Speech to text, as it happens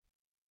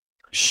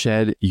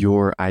Shed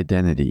your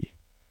identity.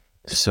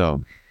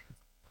 So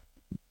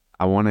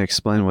I want to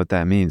explain what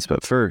that means.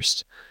 But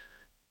first,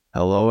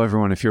 hello,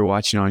 everyone. If you're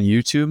watching on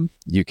YouTube,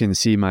 you can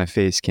see my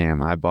face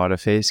cam. I bought a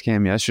face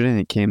cam yesterday and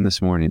it came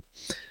this morning.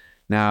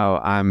 Now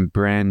I'm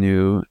brand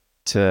new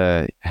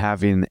to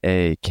having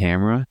a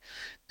camera.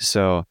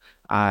 So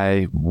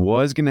I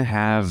was going to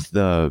have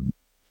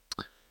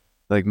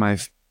my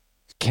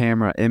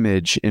camera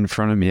image in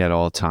front of me at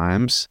all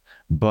times,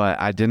 but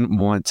I didn't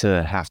want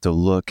to have to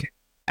look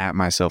at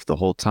myself the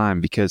whole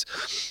time because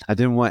I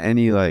didn't want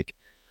any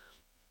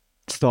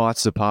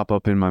thoughts to pop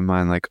up in my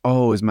mind like,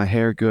 oh, is my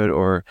hair good,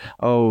 or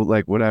oh,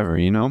 like whatever,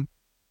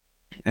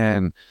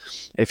 and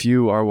if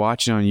you are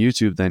watching on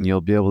YouTube, then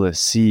you'll be able to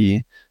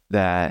see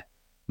that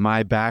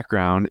my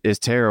background is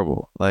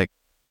terrible.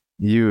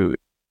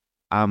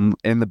 I'm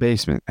in the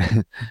basement.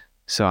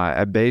 So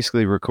I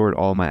basically record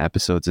all my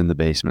episodes in the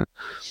basement.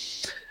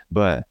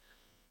 But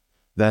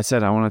that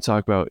said, I want to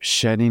talk about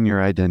shedding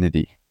your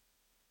identity.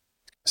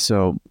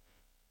 So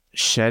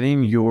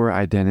shedding your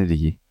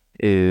identity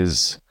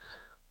is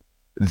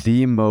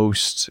the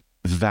most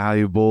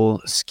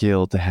valuable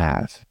skill to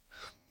have.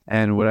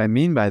 And what I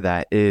mean by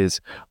that is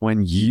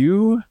when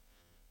you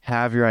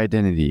have your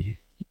identity,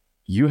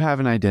 you have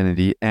an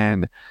identity,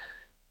 and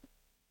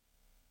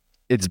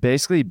it's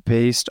basically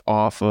based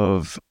off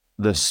of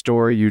the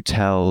story you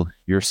tell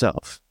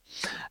yourself.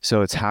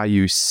 So it's how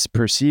you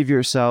perceive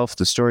yourself,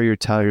 the story you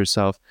tell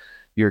yourself,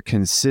 your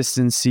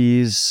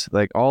consistencies,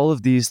 like all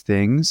of these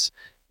things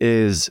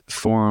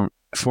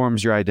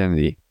forms your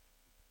identity.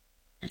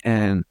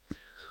 And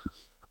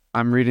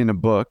I'm reading a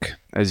book,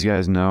 as you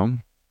guys know,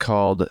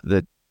 called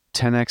The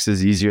 10X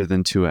is Easier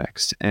Than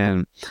 2X.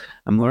 And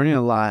I'm learning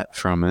a lot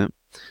from it,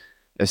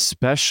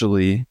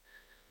 especially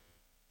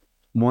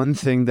one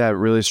thing that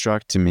really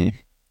struck to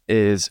me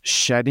is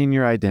shedding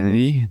your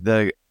identity,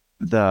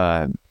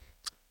 the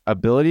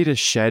ability to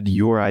shed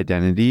your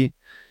identity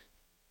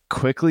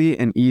quickly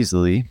and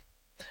easily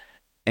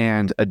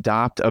and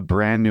adopt a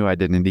brand new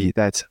identity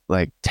that's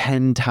like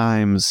 10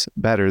 times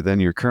better than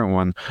your current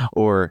one,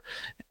 or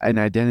an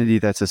identity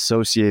that's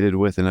associated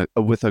with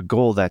a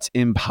goal that's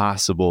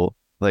impossible,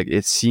 like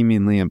it's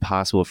seemingly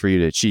impossible for you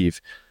to achieve.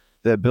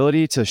 The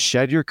ability to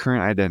shed your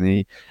current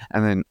identity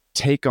and then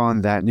take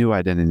on that new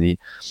identity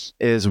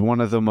is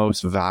one of the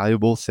most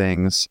valuable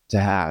things to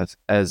have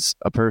as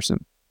a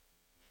person.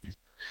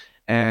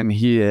 And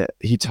he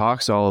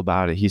talks all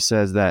about it. He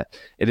says that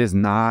it is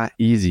not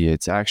easy.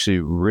 It's actually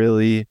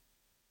really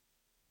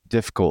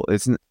difficult.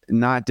 It's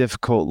not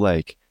difficult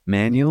like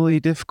manually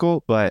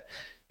difficult, but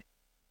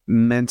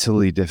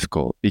mentally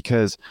difficult,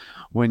 because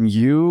when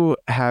you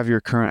have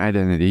your current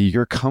identity,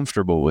 you're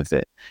comfortable with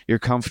it. You're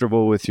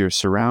comfortable with your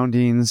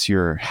surroundings,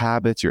 your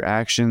habits, your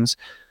actions,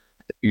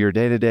 your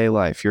day-to-day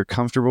life. You're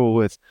comfortable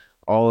with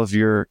all of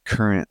your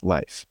current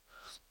life.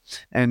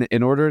 And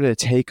in order to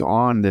take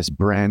on this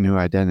brand new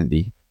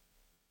identity,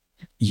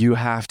 you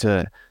have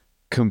to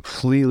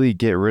completely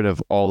get rid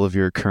of all of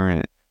your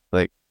current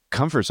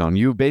comfort zone.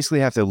 You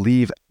basically have to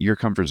leave your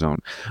comfort zone,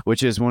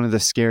 which is one of the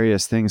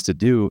scariest things to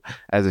do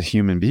as a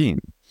human being.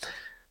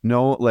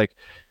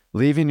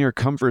 Leaving your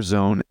comfort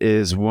zone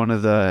is one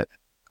of the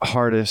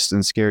hardest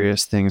and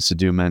scariest things to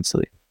do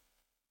mentally.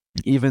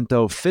 Even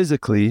though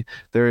physically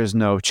there is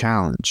no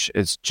challenge,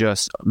 it's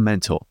just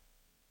mental.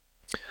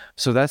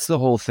 So that's the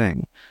whole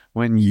thing.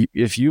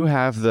 If you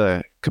have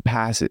the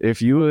capacity,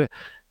 if you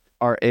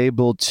are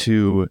able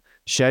to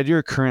shed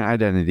your current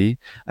identity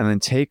and then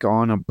take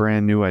on a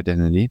brand new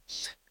identity,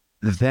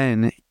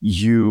 then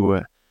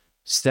you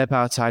step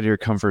outside your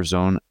comfort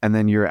zone, and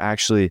then you're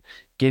actually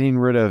getting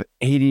rid of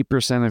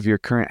 80% of your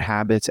current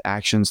habits,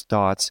 actions,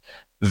 thoughts,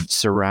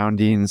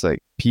 surroundings,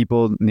 like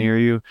people near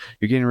you.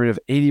 You're getting rid of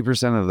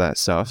 80% of that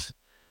stuff,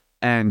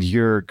 and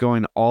you're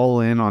going all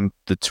in on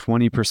the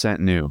 20%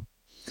 new.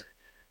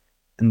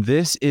 And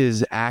this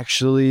is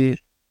actually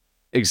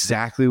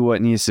exactly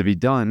what needs to be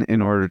done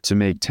in order to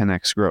make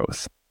 10x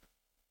growth.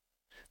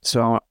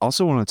 So I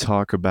also want to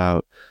talk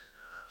about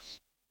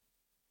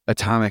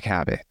Atomic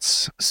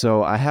Habits.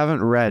 So I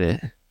haven't read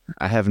it.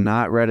 I have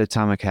not read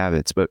Atomic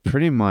Habits, but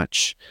pretty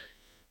much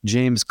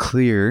James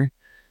Clear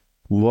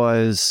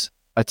was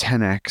a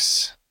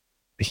 10x.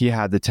 He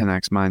had the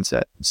 10x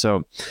mindset.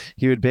 So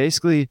he would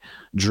basically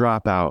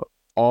drop out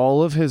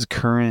all of his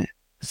current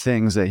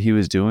things that he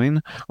was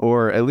doing,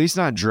 or at least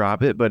not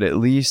drop it, but at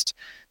least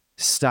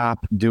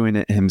stop doing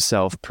it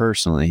himself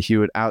personally. He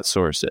would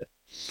outsource it.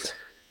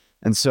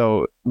 And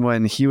so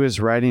when he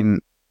was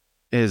writing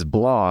his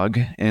blog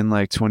in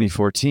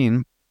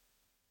 2014,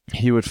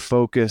 he would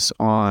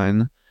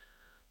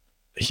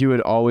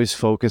always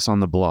focus on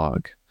the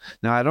blog.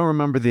 Now, I don't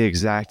remember the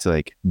exact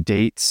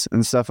dates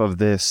and stuff of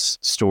this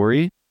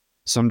story,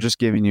 so I'm just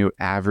giving you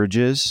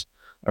averages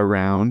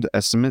around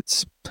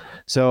estimates.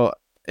 So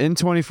in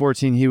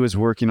 2014, he was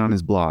working on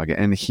his blog,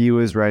 and he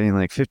was writing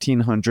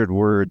 1,500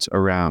 words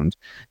around,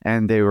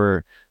 and they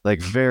were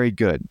very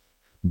good.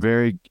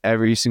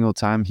 Every single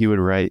time he would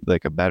write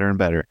a better and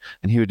better,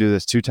 and he would do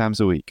this 2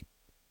 times a week.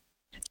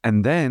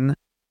 And then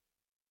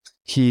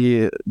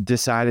he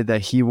decided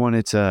that he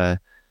wanted to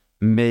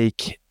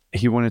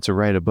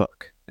write a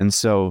book. And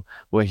so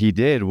what he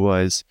did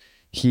was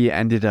he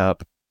ended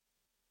up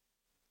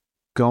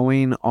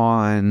going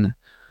on,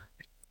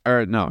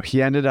 or no,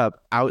 he ended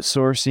up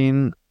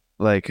outsourcing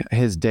like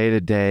his day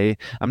to day.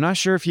 I'm not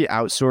sure if he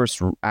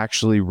outsourced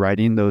actually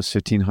writing those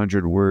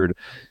 1,500 word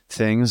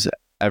things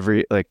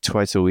every like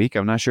twice a week.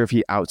 I'm not sure if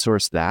he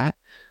outsourced that,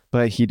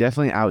 but he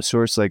definitely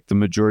outsourced like the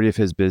majority of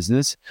his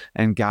business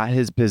and got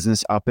his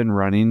business up and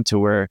running to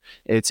where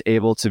it's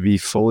able to be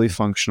fully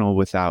functional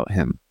without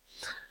him.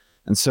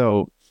 And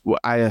so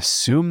I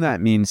assume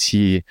that means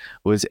he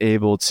was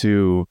able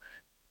to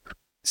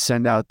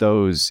send out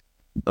those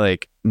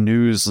like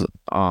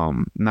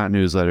not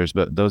newsletters,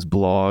 but those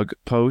blog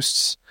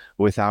posts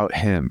without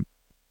him.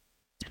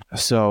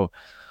 So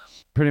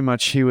pretty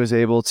much he was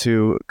able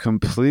to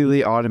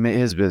completely automate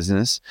his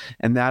business,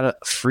 and that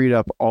freed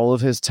up all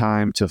of his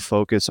time to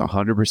focus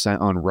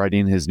 100% on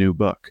writing his new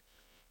book.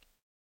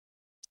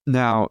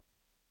 Now,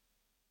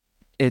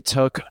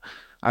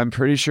 I'm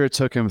pretty sure it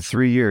took him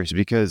 3 years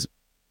because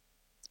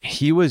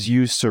he was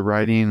used to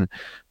writing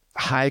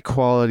high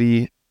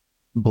quality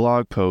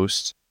blog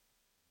posts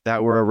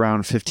that were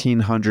around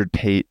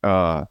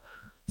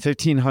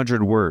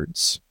 1,500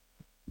 words,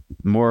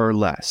 more or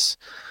less.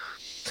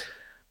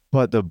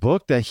 But the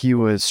book that he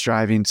was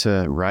striving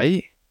to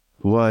write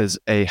was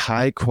a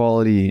high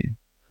quality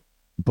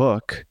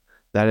book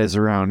that is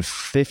around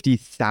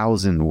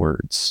 50,000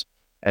 words.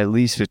 At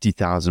least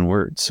 50,000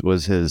 words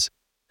was his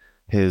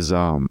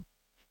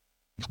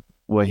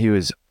what he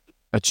was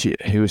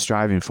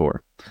striving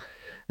for.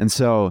 And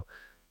so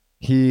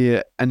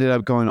he ended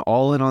up going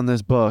all in on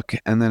this book,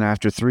 and then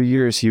after 3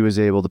 years he was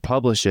able to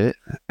publish it.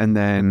 And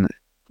then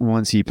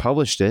once he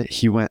published it,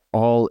 he went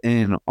all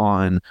in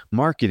on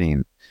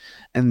marketing,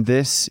 and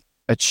this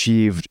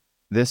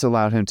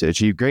allowed him to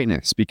achieve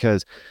greatness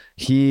because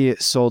he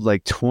sold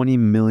like 20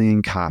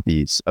 million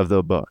copies of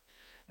the book,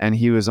 and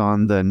he was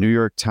on the New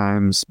York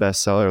Times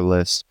bestseller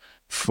list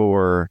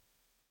for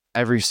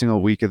every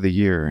single week of the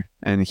year.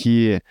 And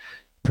he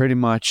pretty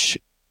much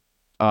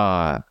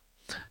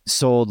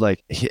sold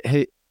like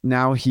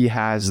now he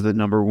has the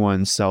number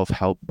one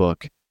self-help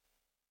book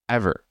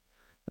ever,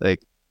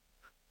 like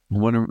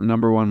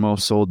number one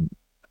most sold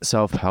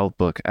self-help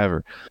book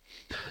ever.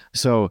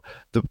 So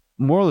the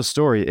moral of the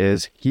story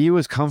is he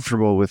was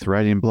comfortable with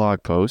writing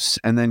blog posts,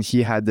 and then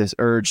he had this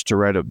urge to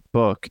write a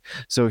book.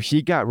 So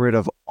he got rid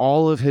of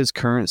all of his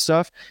current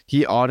stuff.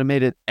 He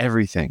automated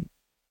everything.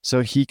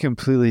 So he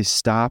completely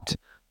stopped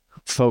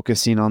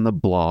focusing on the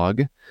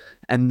blog,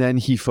 and then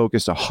he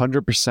focused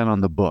 100%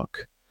 on the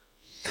book.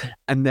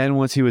 And then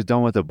once he was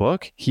done with the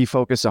book, he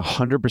focused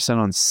 100%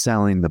 on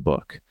selling the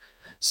book.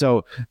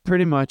 So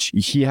pretty much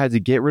he had to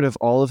get rid of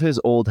all of his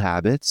old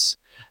habits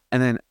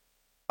and then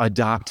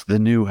adopt the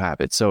new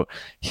habits. So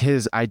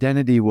his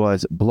identity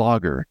was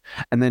blogger,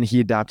 and then he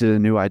adopted a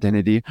new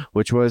identity,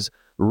 which was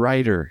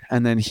writer.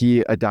 And then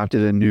he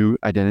adopted a new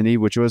identity,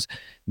 which was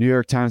New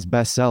York Times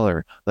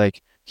bestseller.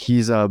 Like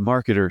he's a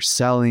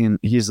marketer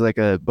he's like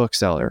a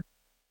bookseller.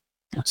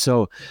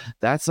 So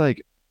that's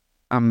like,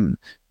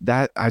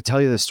 that I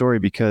tell you the story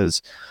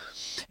because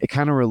it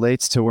kind of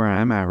relates to where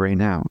I'm at right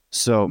now.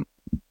 So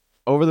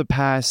over the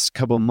past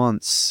couple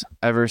months,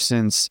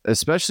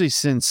 especially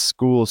since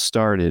school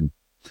started,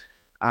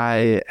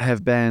 I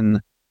have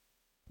been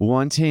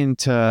wanting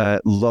to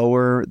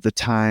lower the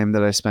time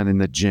that I spend in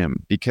the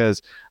gym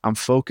because I'm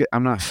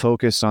not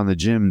focused on the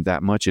gym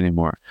that much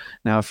anymore.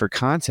 Now, for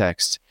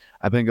context,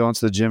 I've been going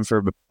to the gym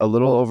for a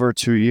little over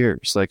 2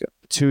 years, like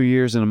 2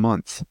 years and a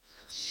month.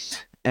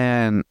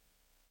 And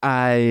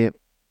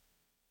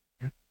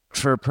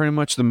for pretty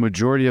much the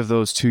majority of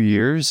those 2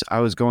 years,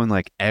 I was going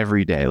like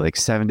every day, like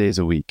 7 days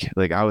a week.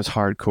 Like I was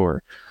hardcore.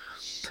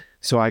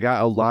 So I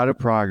got a lot of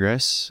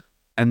progress.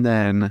 And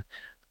then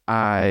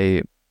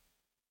I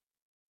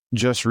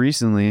just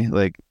recently,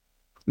 like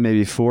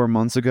maybe 4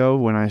 months ago,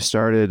 when I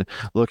started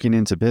looking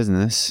into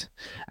business,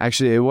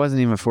 actually, it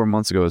wasn't even 4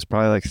 months ago. It was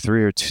probably like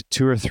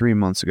 2 or 3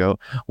 months ago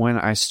when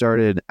I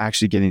started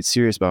actually getting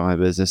serious about my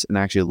business and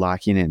actually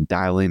locking in,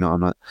 dialing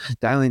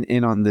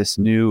in on this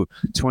new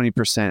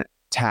 20%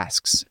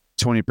 tasks,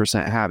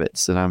 20%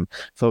 habits that I'm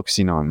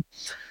focusing on.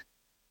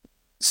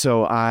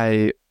 So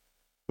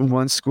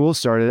once school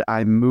started,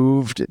 I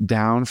moved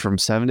down from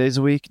 7 days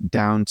a week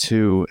down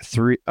to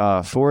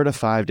 4 to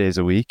 5 days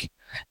a week.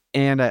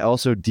 And I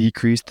also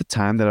decreased the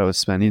time that I was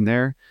spending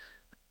there,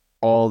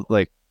 all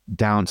like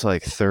down to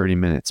like 30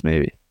 minutes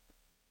maybe.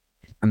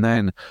 And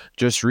then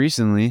just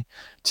recently,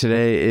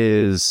 today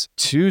is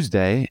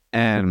Tuesday,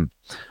 and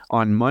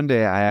on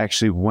Monday I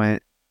actually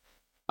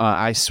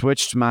I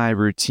switched my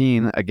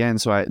routine again.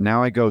 So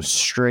now I go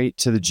straight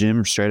to the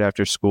gym straight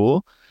after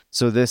school.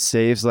 So this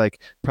saves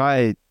like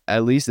probably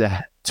at least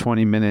a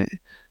 20-minute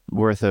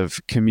worth of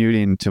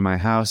commuting to my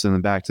house and then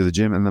back to the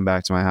gym and then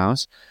back to my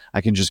house. I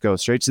can just go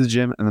straight to the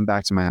gym and then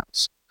back to my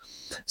house.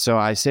 So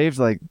I saved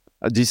like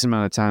a decent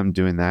amount of time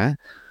doing that.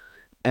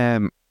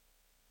 And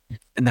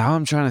now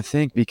I'm trying to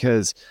think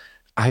because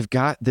I've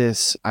got my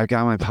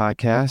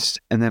podcast,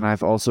 and then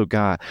I've also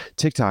got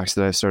TikToks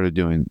that I started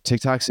doing,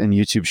 TikToks and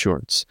YouTube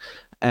shorts.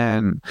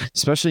 And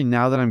especially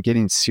now that I'm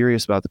getting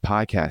serious about the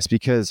podcast,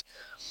 because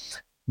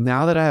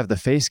now that I have the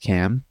face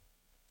cam,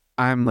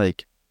 I'm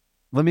like,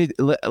 let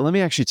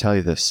me actually tell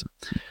you this.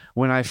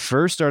 When I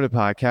first started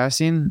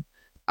podcasting,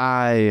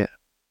 I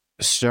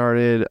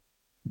started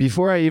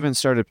before I even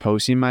started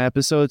posting my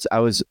episodes, I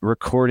was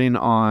recording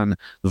on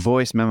the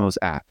Voice Memos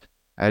app.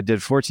 I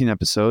did 14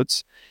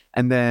 episodes,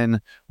 and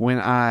then when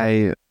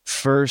I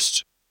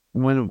first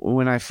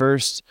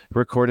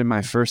recorded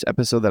my first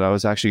episode that I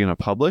was actually going to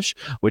publish,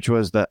 which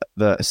was the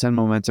Ascend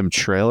Momentum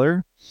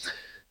trailer,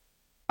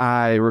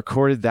 I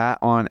recorded that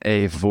on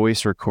a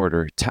voice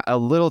recorder, a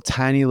little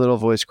tiny little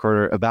voice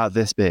recorder about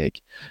this big,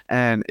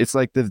 and it's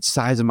like the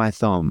size of my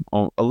thumb,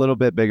 a little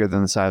bit bigger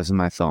than the size of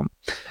my thumb.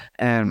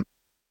 And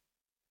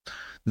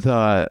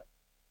the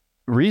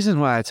reason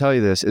why I tell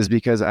you this is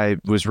because I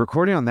was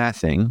recording on that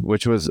thing,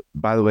 which was,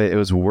 by the way, it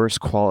was worse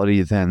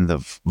quality than the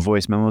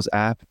Voice Memos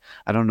app.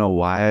 I don't know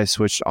why I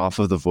switched off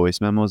of the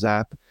Voice Memos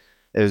app.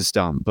 It was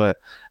dumb, but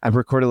I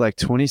recorded like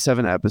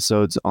 27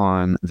 episodes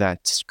on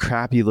that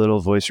crappy little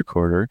voice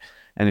recorder.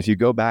 And if you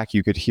go back,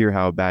 you could hear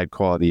how bad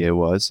quality it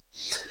was.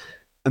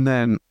 And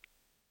then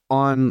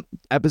on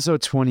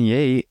episode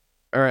 28,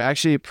 or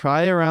actually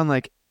probably around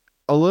like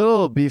a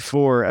little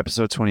before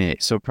episode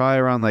 28, so probably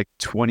around like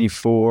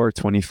 24,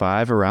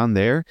 25, around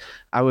there,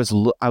 I was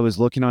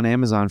looking on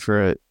Amazon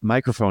for a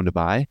microphone to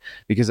buy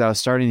because I was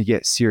starting to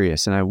get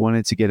serious, and I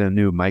wanted to get a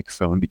new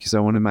microphone because I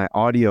wanted my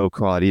audio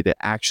quality to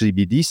actually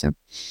be decent.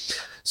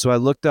 So I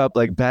looked up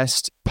like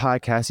best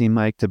podcasting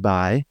mic to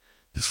buy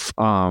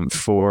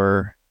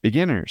for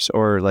beginners,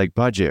 or like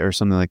budget or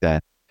something like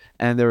that.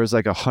 And there was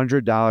like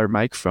 $100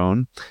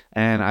 microphone,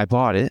 and I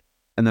bought it.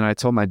 And then I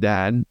told my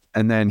dad,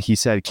 and then he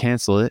said,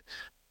 cancel it.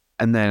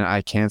 And then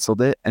I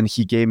canceled it, and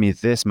he gave me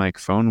this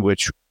microphone,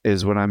 which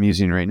is what I'm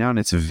using right now. And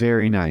it's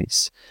very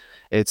nice.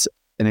 It's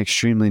an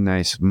extremely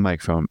nice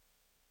microphone.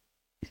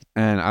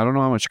 And I don't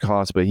know how much it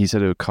costs, but he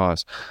said it would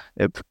cost,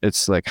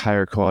 it's like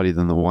higher quality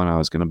than the one I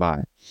was going to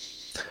buy.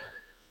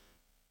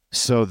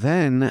 So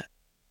then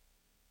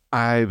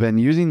I've been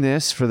using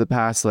this for the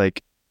past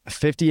like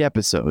 50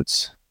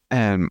 episodes,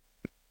 and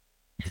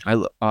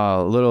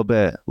a little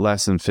bit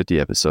less than 50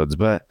 episodes,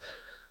 but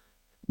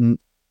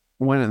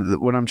what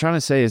I'm trying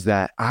to say is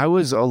that I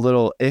was a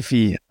little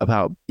iffy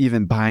about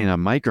even buying a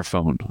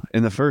microphone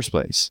in the first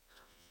place,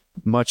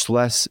 much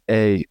less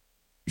a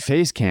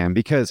face cam,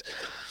 because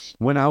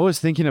when I was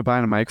thinking of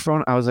buying a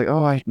microphone, I was like,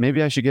 oh,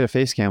 maybe I should get a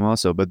face cam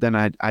also, but then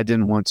I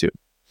didn't want to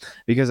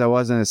because I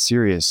wasn't as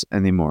serious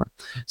anymore.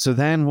 So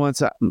then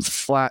once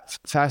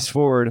fast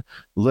forward,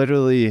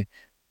 literally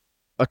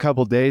a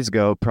couple days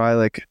ago, probably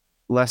like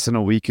less than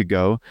a week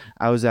ago,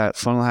 I was at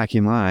Funnel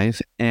Hacking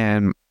Live,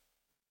 and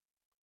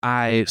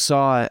I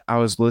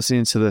was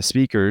listening to the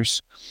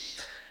speakers,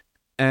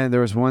 and there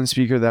was one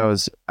speaker that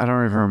was, I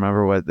don't even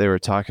remember what they were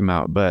talking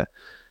about, but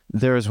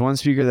there was one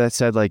speaker that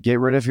said like, get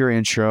rid of your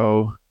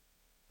intro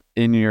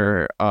in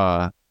your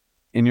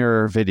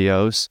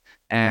videos,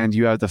 and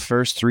you have the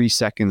first 3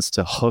 seconds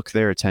to hook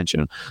their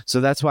attention. So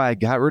that's why I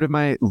got rid of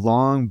my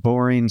long,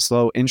 boring,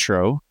 slow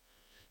intro.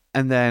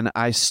 And then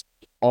I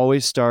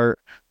always start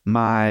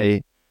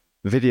my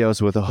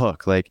videos with a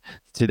hook. Like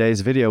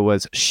today's video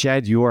was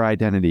shed your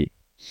identity.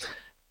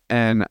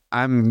 And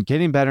I'm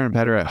getting better and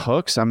better at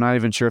hooks. I'm not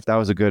even sure if that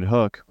was a good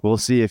hook. We'll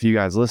see if you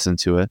guys listen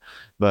to it.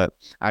 But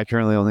I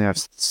currently only have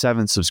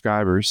 7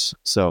 subscribers.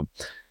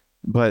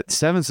 But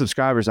 7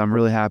 subscribers, I'm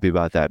really happy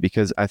about that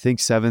because I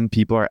think 7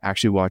 people are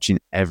actually watching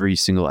every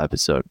single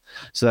episode.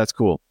 So that's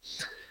cool.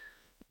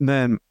 And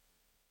then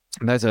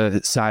that's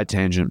a side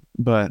tangent.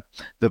 But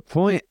the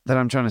point that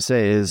I'm trying to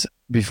say is,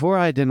 before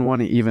I didn't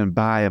want to even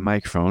buy a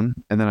microphone,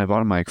 and then I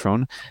bought a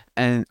microphone,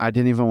 and I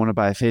didn't even want to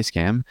buy a face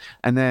cam.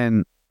 And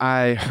then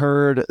I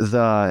heard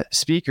the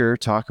speaker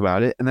talk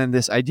about it, and then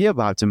this idea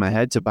popped in my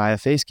head to buy a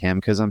face cam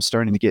because I'm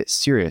starting to get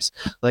serious.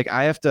 Like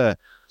I think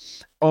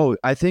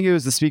it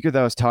was the speaker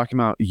that was talking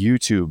about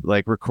YouTube,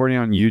 like recording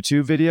on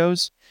YouTube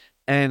videos.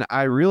 And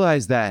I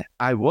realized that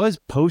I was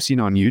posting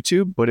on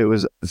YouTube, but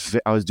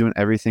I was doing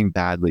everything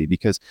badly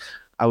because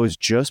I was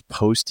just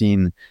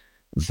posting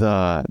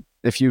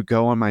if you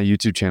go on my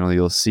YouTube channel,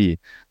 you'll see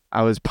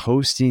I was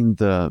posting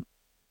the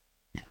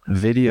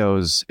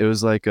videos. It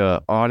was like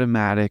a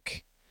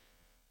automatic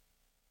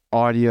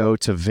audio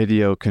to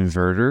video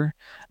converter.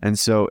 And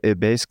so it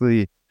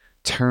basically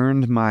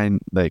turned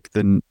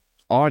the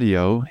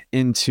audio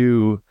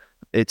into,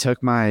 it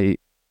took my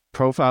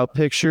profile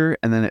picture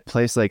and then it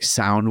placed like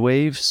sound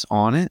waves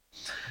on it.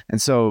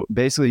 And so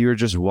basically you were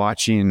just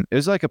watching, it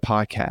was like a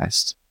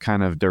podcast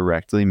kind of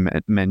directly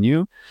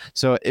menu.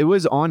 So it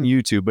was on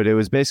YouTube, but it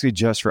was basically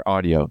just for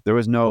audio. There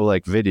was no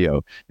like video.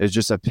 It was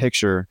just a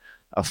picture,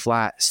 a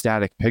flat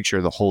static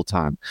picture the whole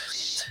time.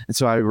 And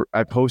so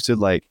I posted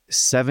like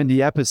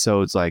 70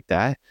 episodes like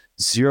that,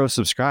 0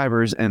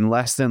 subscribers and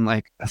less than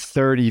like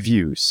 30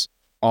 views,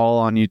 all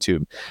on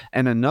YouTube.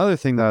 And another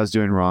thing that I was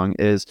doing wrong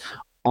is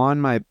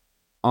on my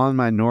on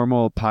my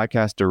normal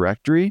podcast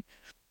directory,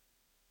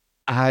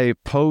 I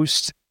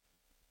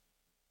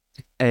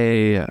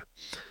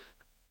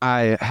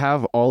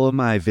have all of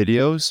my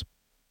videos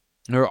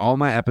or all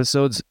my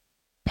episodes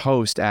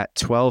post at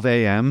 12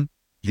 a.m.,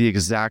 the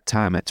exact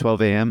time at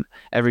 12 a.m.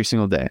 every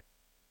single day,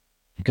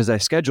 because I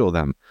schedule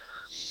them.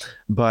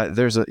 But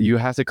you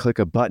have to click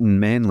a button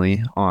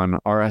manually on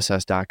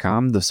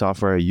RSS.com, the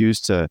software I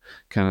use to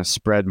kind of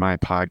spread my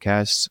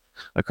podcasts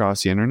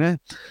across the internet.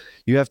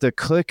 You have to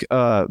click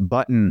a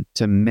button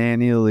to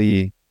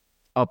manually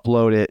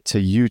upload it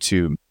to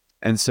YouTube.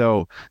 And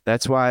so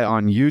that's why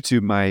on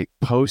YouTube, my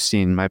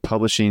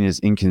publishing is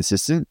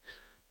inconsistent.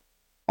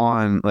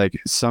 On like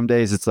some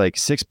days it's like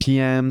 6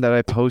 p.m. that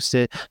I post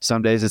it.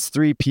 Some days it's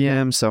 3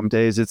 p.m. Some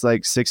days it's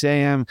like 6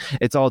 a.m.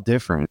 It's all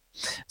different.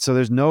 So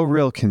there's no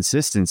real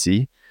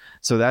consistency.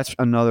 So that's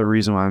another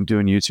reason why I'm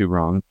doing YouTube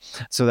wrong.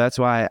 So that's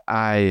why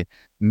I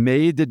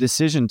made the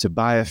decision to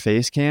buy a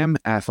face cam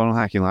at Funnel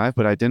Hacking Live,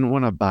 but I didn't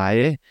want to buy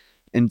it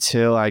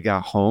until I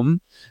got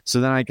home.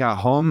 So then I got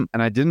home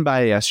and I didn't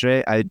buy it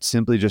yesterday. I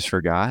simply just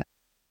forgot.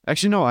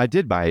 Actually, no, I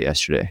did buy it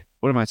yesterday.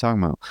 What am I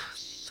talking about?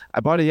 I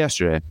bought it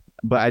yesterday,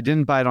 but I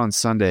didn't buy it on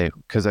Sunday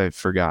because I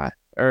forgot.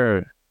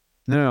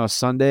 No,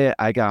 Sunday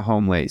I got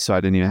home late, so I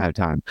didn't even have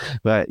time.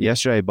 But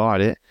yesterday I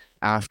bought it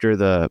after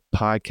the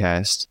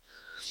podcast.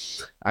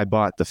 I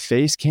bought the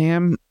face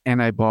cam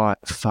and I bought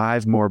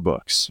 5 more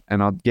books,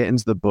 and I'll get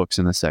into the books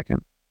in a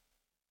second.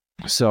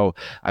 So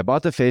I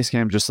bought the face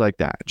cam just like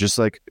that, just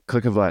like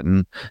click a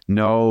button,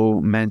 no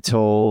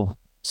mental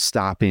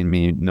stopping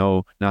me,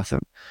 no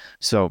nothing.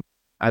 So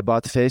I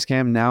bought the face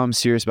cam. Now I'm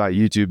serious about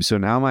YouTube. So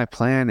now my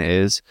plan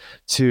is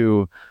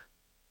to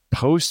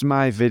post the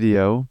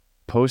video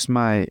to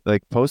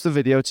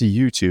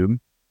YouTube,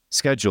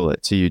 schedule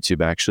it to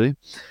YouTube actually.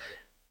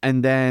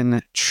 And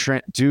then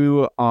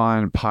do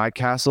on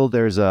Podcastle,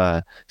 there's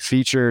a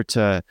feature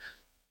to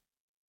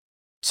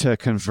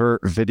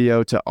convert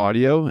video to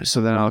audio.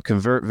 So then I'll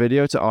convert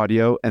video to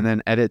audio and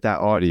then edit that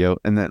audio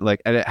and then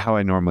like edit how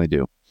I normally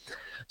do.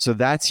 So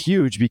that's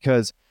huge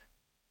because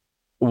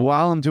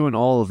while I'm doing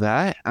all of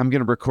that, I'm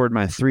going to record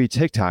my 3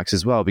 TikToks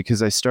as well,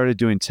 because I started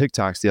doing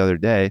TikToks the other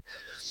day.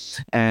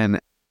 And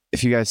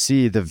if you guys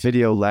see the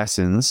video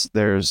lessons,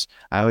 I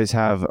always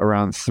have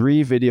around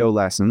 3 video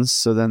lessons.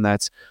 So then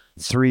that's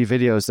 3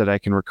 videos that I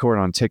can record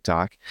on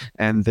TikTok.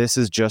 And this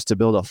is just to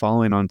build a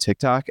following on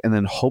TikTok and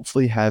then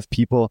hopefully have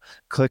people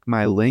click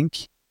my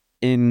link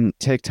in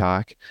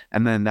TikTok,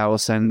 and then that will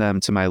send them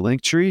to my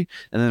link tree.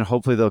 And then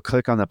hopefully they'll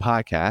click on the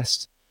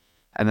podcast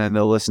and then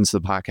they'll listen to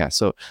the podcast.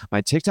 So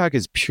my TikTok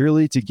is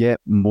purely to get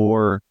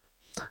more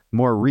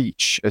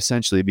reach,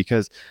 essentially,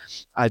 because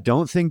I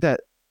think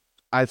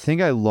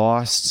I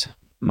lost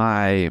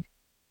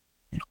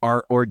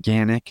our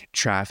organic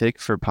traffic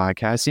for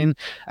podcasting.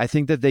 I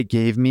think that they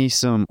gave me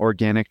some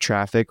organic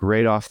traffic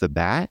right off the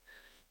bat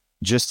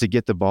just to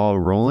get the ball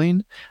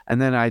rolling.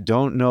 And then I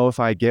don't know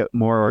if I get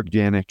more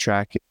organic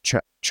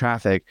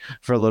traffic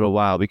for a little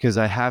while, because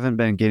I haven't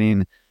been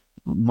getting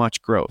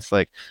much growth.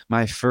 Like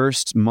my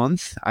first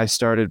month, I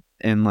started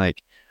in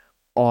like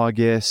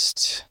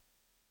August,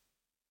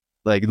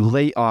 like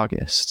late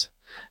August.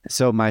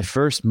 So my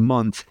first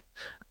month,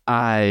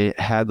 I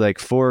had like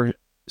 4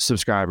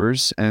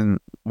 subscribers, and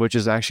which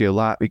is actually a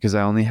lot because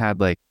I only had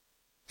like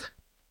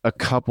a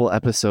couple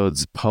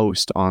episodes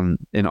post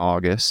in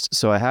August.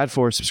 So I had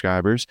 4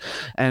 subscribers,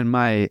 and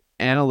my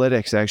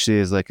analytics actually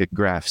is like a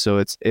graph. So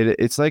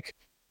it's like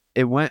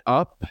it went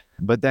up,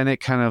 but then it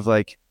kind of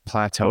like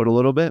plateaued a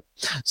little bit.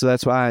 So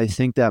that's why I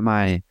think that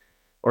my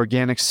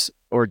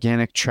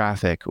organic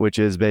traffic, which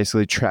is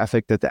basically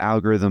traffic that the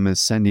algorithm is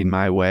sending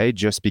my way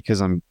just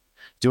because I'm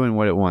doing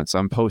what it wants,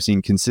 I'm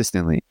posting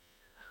consistently.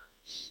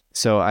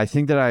 So I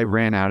think that I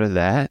ran out of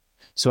that.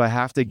 So I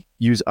have to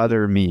use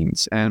other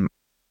means. And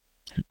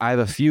I have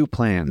a few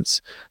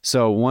plans.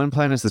 So one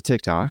plan is the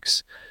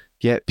TikToks,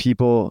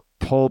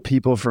 pull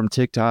people from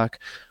TikTok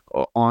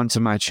onto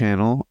my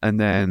channel and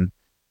then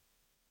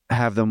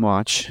have them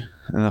watch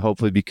and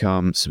hopefully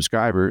become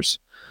subscribers.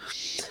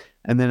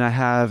 And then I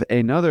have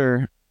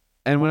another,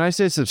 and when I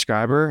say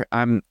subscriber,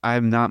 I'm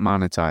not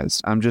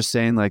monetized. I'm just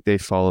saying like they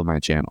follow my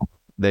channel.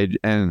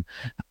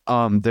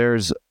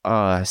 There's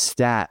a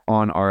stat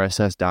on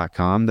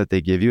RSS.com that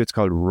they give you. It's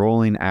called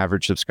rolling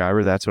average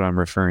subscriber. That's what I'm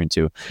referring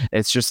to.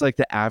 It's just like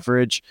the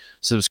average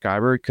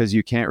subscriber, because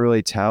you can't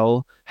really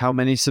tell how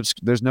many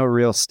there's no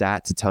real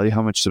stat to tell you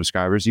how much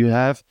subscribers you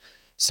have.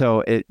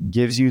 So it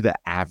gives you the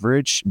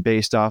average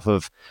based off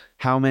of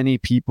how many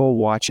people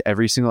watch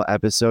every single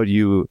episode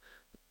you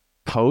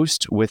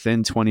post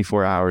within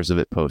 24 hours of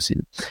it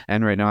posting.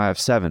 And right now I have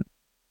 7.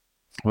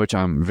 Which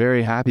I'm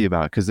very happy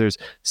about, because there's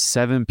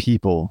 7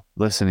 people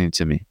listening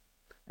to me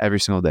every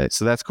single day.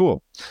 So that's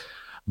cool.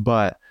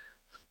 But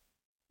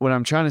what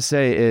I'm trying to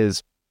say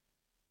is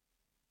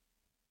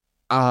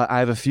I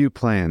have a few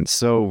plans.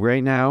 So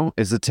right now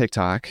is the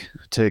TikTok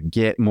to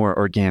get more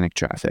organic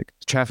traffic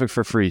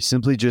for free,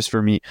 simply just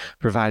for me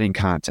providing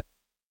content.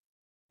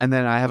 And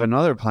then I have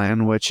another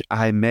plan, which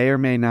I may or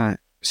may not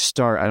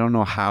start. I don't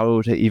know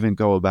how to even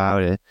go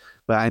about it,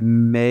 but I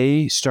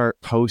may start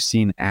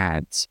posting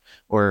ads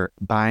or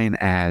buying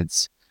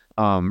ads.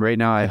 Right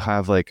now I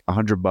have like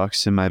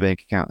 $100 in my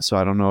bank account, so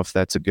I don't know if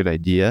that's a good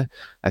idea.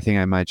 I think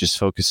I might just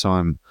focus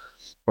on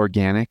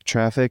organic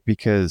traffic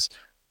because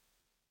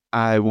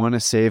I want to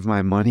save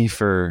my money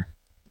for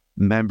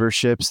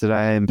memberships that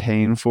I am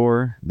paying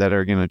for that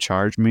are going to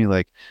charge me.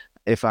 Like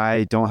if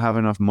I don't have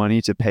enough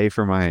money to pay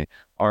for my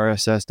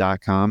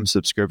RSS.com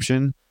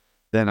subscription,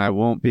 then I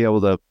won't be able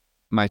to,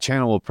 my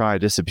channel will probably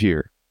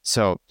disappear.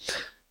 So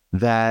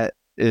that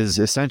is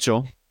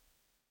essential.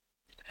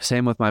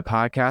 Same with my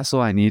podcast.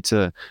 So I need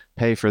to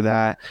pay for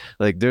that.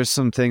 Like there's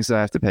some things that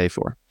I have to pay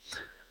for.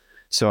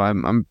 So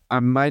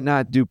I might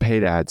not do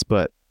paid ads,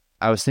 but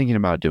I was thinking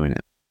about doing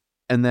it.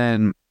 And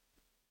then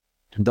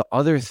the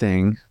other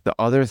thing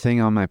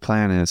on my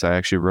plan is, I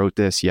actually wrote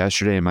this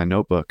yesterday in my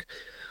notebook,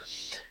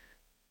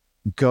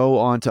 go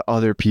on to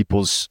other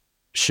people's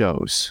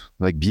shows,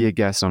 like be a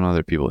guest on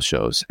other people's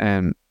shows.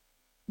 And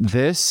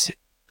this,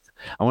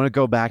 I want to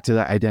go back to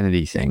the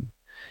identity thing.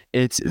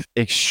 It's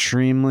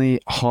extremely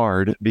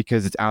hard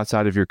because it's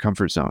outside of your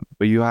comfort zone,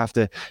 but you have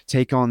to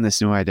take on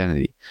this new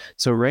identity.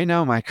 So right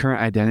now, my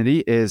current identity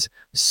is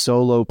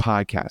solo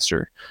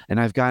podcaster, and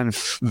I've gotten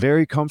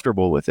very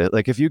comfortable with it.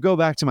 Like if you go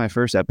back to my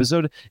first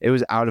episode, it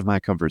was out of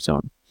my comfort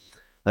zone.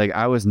 Like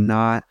I was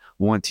not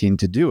wanting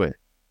to do it.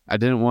 I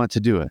didn't want to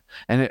do it.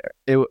 And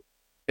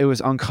it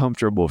was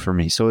uncomfortable for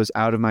me. So it was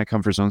out of my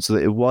comfort zone. So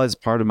it was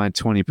part of my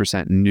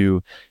 20%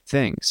 new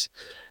things.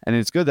 And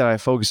it's good that I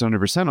focused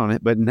 100% on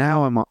it, but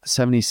now I'm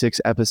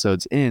 76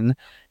 episodes in,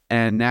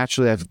 and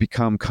naturally I've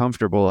become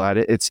comfortable at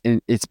it.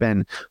 It's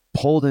been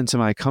pulled into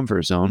my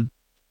comfort zone.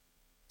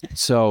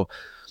 So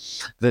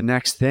the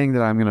next thing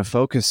that I'm going to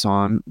focus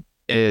on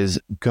is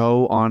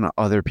go on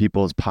other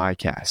people's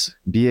podcasts,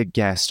 be a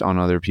guest on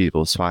other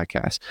people's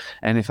podcasts.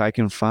 And if I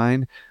can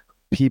find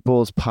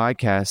people's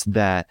podcasts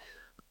that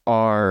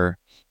are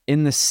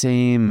in the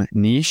same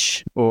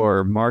niche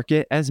or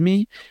market as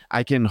me,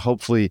 I can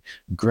hopefully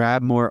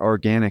grab more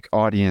organic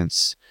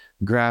audience,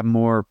 grab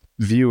more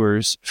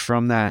viewers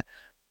from that.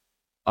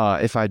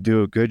 If I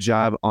do a good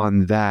job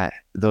on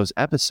those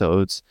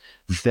episodes,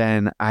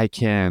 then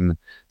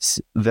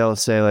they'll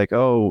say like,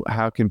 oh,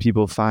 how can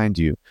people find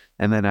you?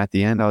 And then at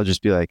the end, I'll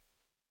just be like,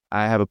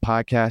 I have a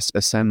podcast,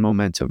 Ascend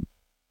Momentum.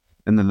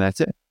 And then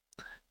that's it.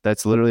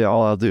 That's literally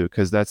all I'll do,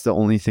 because that's the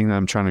only thing that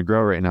I'm trying to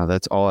grow right now.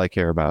 That's all I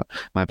care about,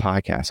 my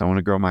podcast. I want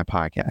to grow my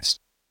podcast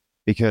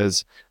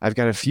because I've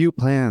got a few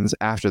plans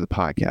after the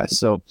podcast.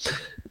 So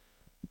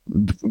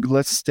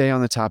let's stay on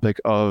the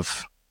topic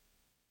of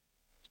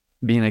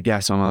being a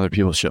guest on other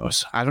people's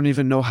shows. I don't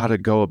even know how to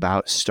go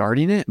about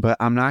starting it, but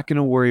I'm not going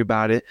to worry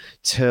about it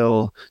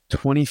till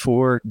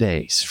 24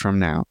 days from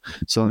now.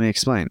 So let me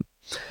explain.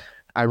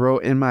 I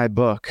wrote in my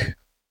book,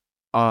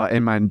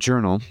 in my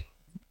journal,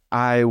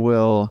 I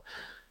will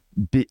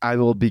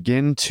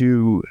begin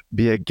to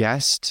be a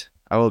guest.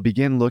 I will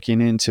begin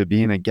looking into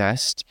being a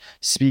guest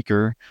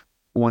speaker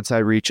once I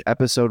reach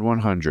episode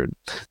 100.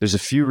 There's a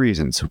few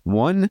reasons.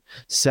 One,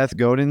 Seth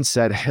Godin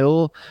said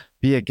he'll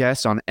be a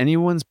guest on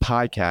anyone's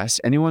podcast,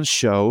 anyone's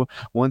show,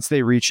 once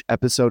they reach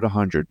episode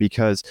 100,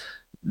 because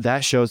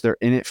that shows they're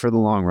in it for the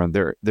long run.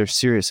 They're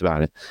serious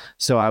about it.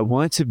 So I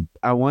want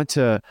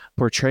to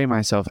portray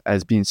myself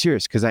as being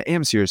serious, because I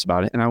am serious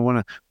about it, and I want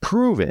to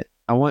prove it.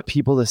 I want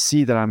people to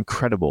see that I'm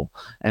credible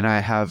and I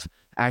have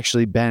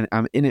actually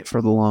I'm in it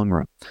for the long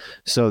run.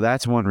 So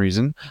that's one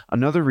reason.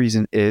 Another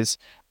reason is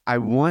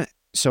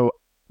so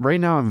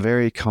right now I'm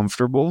very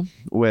comfortable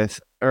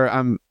with, or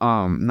I'm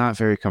not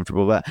very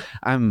comfortable, but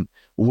I'm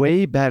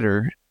way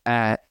better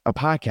at a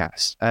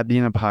podcast, at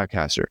being a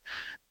podcaster.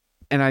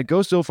 And I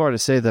go so far to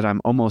say that I'm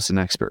almost an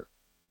expert.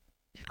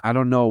 I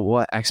don't know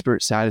what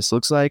expert status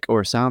looks like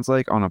or sounds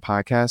like on a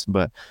podcast,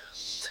 but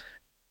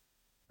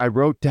I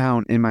wrote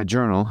down in my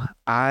journal,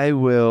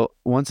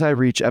 once I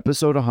reach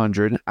episode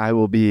 100, I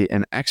will be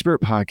an expert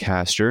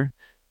podcaster,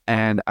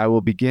 and I will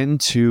begin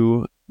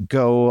to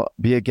go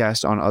be a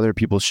guest on other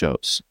people's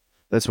shows.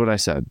 That's what I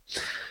said.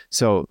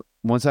 So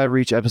once I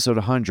reach episode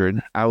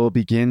 100, I will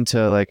begin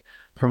to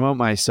promote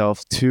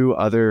myself to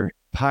other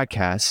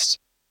podcast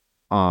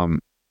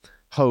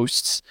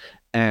hosts,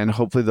 and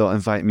hopefully they'll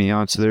invite me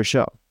onto their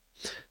show.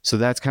 So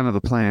that's kind of the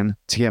plan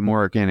to get more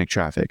organic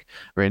traffic.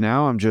 Right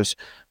now, I'm just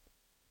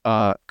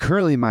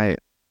currently my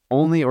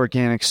only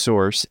organic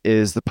source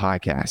is the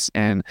podcast,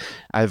 and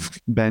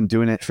I've been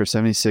doing it for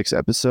 76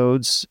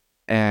 episodes,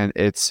 and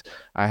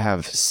I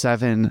have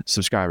 7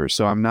 subscribers.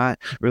 So I'm not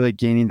really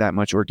gaining that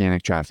much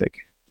organic traffic.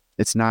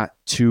 It's not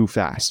too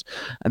fast.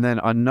 And then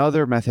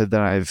another method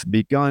that I've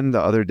begun the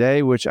other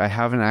day, which I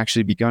haven't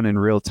actually begun in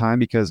real time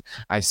because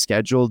I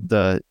scheduled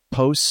the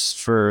posts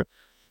for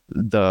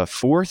the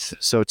 4th.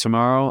 So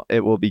tomorrow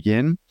it will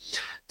begin.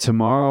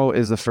 Tomorrow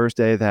is the first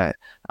day that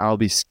I'll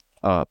be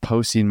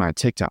posting my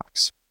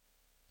TikToks.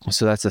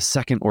 So that's the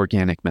second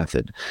organic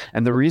method.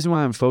 And the reason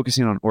why I'm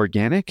focusing on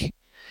organic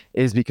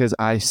is because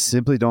I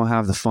simply don't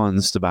have the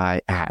funds to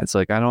buy ads.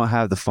 I don't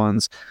have the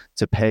funds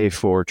to pay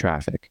for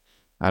traffic.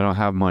 I don't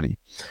have money.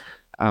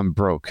 I'm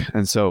broke.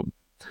 And so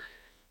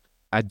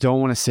I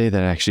don't want to say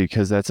that actually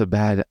because that's a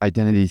bad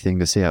identity thing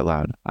to say out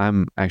loud.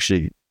 I'm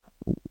actually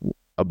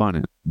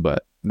abundant,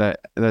 but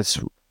that's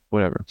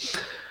whatever.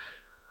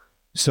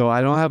 So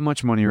I don't have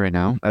much money right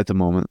now at the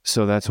moment.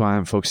 So that's why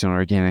I'm focusing on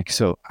organic.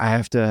 So I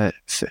have to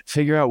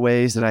figure out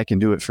ways that I can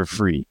do it for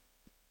free.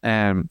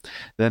 And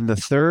then the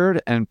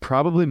third and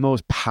probably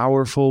most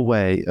powerful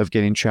way of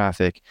getting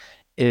traffic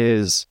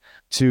is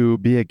to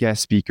be a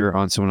guest speaker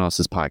on someone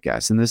else's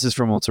podcast. And this is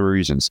for multiple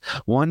reasons.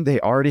 One, they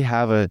already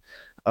have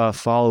a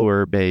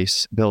follower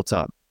base built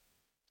up.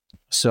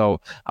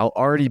 So I'll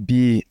already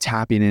be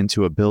tapping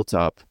into a built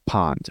up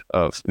pond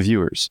of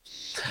viewers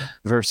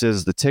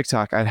versus the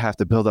TikTok. I'd have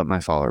to build up my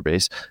follower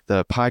base.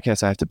 The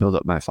podcast, I have to build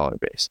up my follower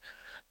base.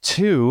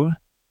 Two,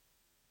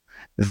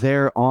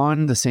 they're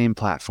on the same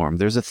platform.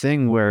 There's a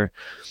thing where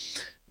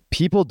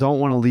people don't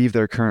want to leave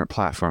their current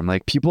platform.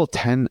 Like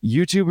YouTube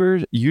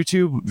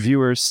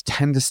viewers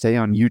tend to stay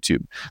on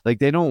YouTube. Like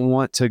they don't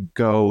want to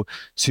go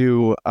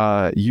to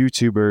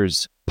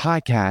YouTubers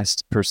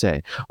podcast per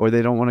se, or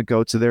they don't want to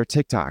go to their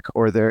TikTok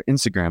or their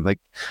Instagram. Like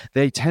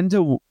they tend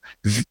to,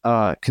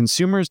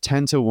 consumers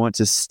tend to want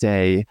to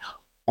stay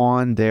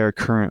on their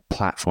current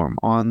platform,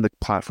 on the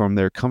platform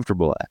they're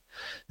comfortable at.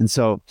 And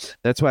so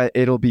that's why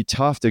it'll be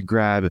tough to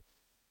grab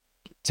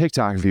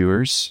TikTok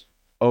viewers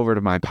over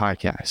to my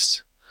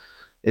podcast.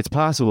 It's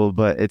possible,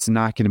 but it's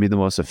not going to be the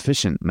most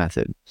efficient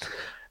method.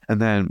 And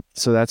then,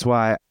 so that's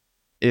why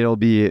it'll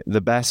be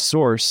the best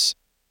source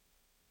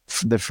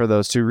for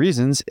those two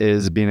reasons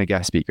is being a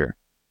guest speaker.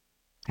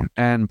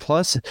 And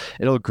plus,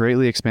 it'll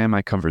greatly expand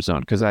my comfort zone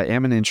because I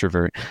am an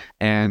introvert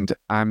and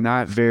I'm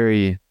not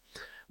very,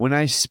 when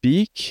I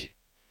speak,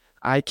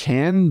 I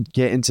can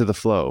get into the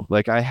flow.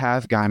 Like I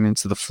have gotten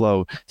into the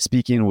flow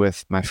speaking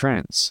with my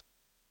friends,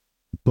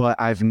 but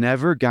I've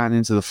never gotten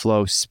into the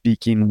flow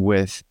speaking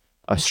with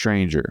a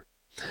stranger.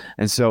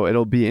 And so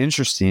it'll be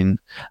interesting.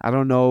 I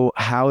don't know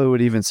how it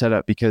would even set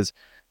up because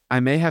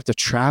I may have to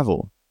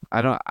travel.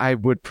 I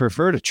would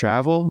prefer to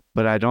travel,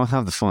 but I don't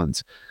have the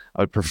funds.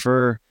 I would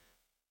prefer,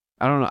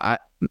 I don't know.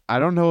 I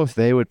don't know if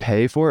they would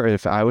pay for it, or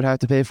if I would have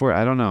to pay for it.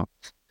 I don't know.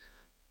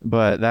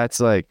 But that's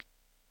like,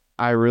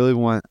 I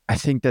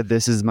think that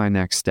this is my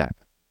next step.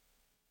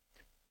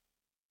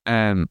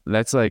 And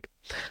that's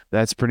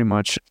pretty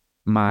much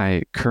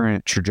my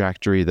current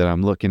trajectory that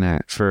I'm looking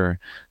at for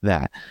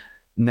that.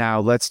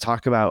 Now let's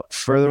talk about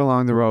further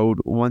along the road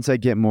once I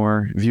get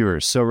more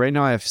viewers. So right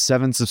now I have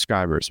 7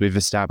 subscribers. We've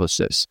established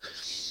this.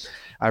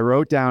 I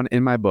wrote down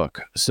in my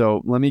book.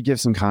 So let me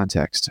give some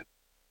context.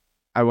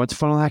 I went to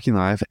Funnel Hacking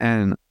Live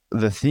and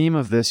the theme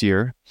of this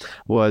year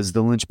was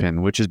the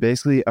linchpin, which is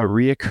basically a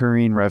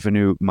reoccurring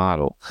revenue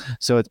model.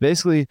 So it's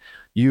basically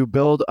you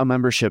build a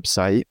membership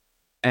site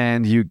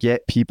and you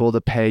get people to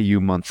pay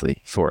you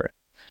monthly for it.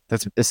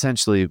 That's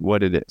essentially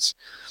what it is.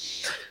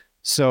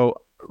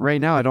 So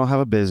right now I don't have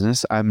a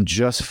business. I'm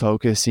just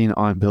focusing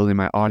on building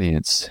my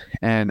audience.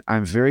 And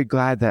I'm very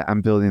glad that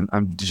I'm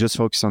just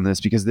focused on this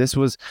because this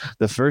was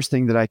the first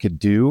thing that I could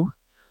do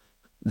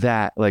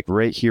that like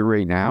right here,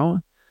 right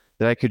now,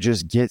 that I could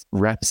just get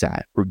reps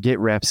at or get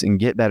reps and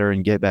get better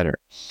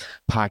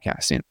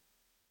podcasting.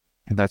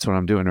 And that's what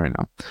I'm doing right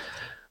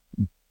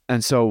now.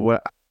 And so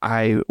what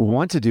I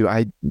want to do,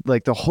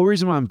 the whole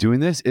reason why I'm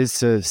doing this is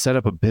to set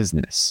up a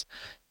business.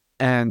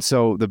 And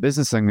so the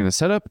business I'm going to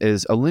set up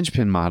is a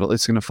linchpin model.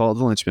 It's going to follow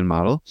the linchpin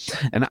model.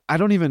 And I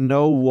don't even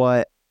know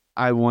what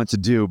I want to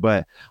do,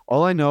 but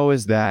all I know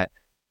is that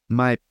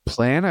my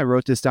plan, I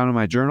wrote this down in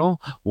my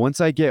journal.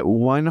 Once I get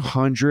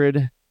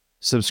 100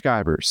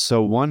 subscribers,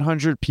 so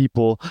 100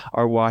 people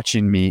are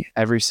watching me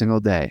every single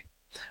day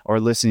or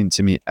listening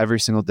to me every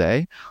single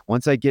day.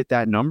 Once I get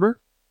that number,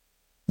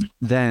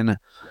 then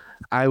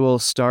I will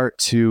start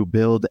to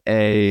build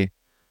a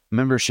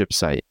membership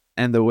site.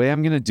 And the way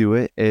I'm going to do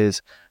it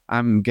is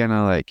I'm going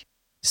to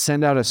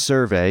send out a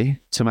survey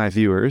to my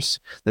viewers.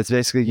 That's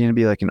basically going to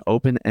be like an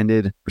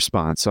open-ended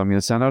response. So I'm going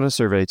to send out a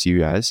survey to you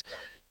guys,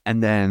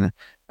 and then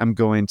I'm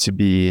going to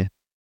be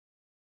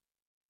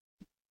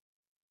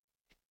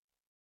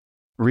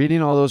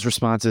reading all those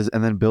responses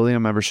and then building a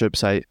membership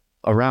site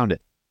around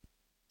it.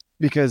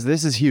 Because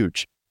this is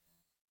huge.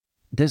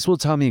 This will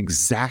tell me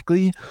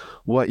exactly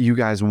what you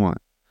guys want.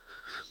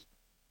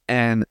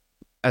 And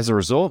as a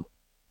result,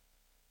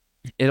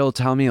 it'll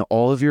tell me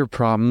all of your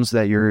problems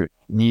that you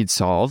need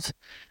solved.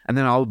 And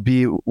then I'll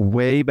be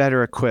way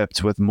better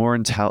equipped with more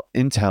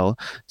intel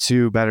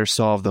to better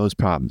solve those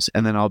problems.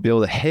 And then I'll be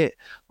able to hit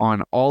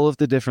on all of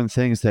the different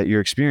things that you're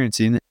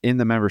experiencing in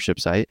the membership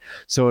site.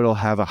 So it'll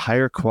have a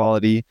higher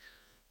quality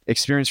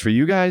experience for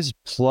you guys.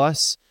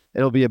 Plus,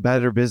 it'll be a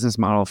better business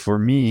model for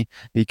me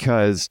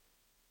because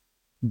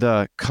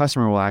the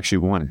customer will actually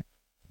want it.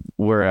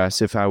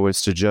 Whereas if I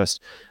was to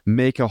just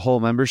make a whole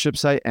membership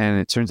site and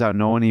it turns out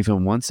no one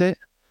even wants it,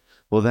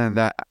 well, then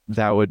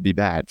that would be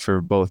bad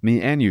for both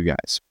me and you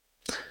guys.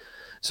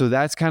 So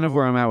that's kind of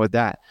where I'm at with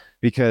that,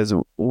 because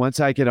once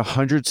I get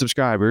 100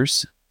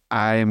 subscribers,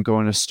 I am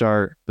going to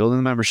start building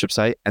the membership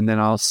site, and then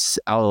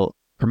I'll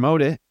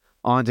promote it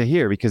onto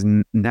here because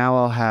now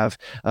I'll have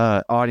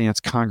audience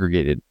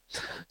congregated.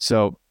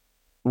 So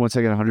once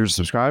I get 100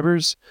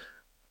 subscribers,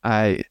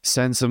 I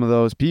send some of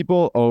those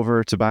people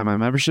over to buy my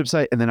membership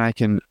site, and then I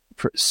can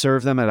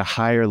serve them at a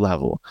higher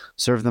level,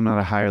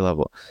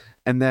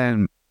 And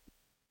then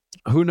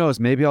who knows,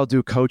 maybe I'll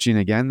do coaching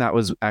again. That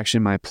was actually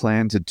my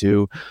plan to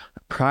do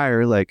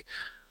prior, like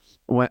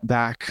went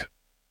back.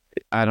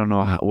 I don't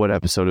know what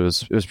episode it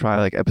was. It was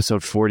probably like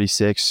episode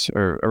 46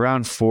 or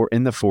around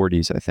in the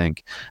 40s, I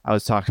think. I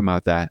was talking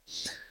about that.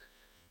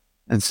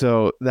 And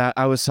so that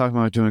I was talking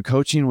about doing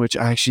coaching, which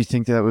I actually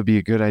think that would be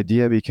a good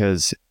idea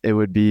because it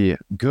would be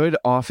good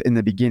off in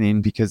the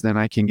beginning because then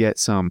I can get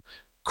some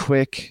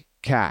quick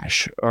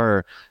cash,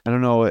 or I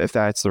don't know if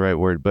that's the right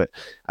word, but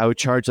I would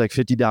charge like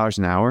 $50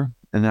 an hour,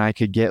 and then I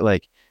could get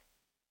like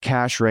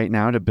cash right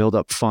now to build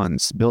up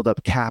funds, build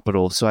up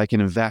capital so I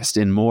can invest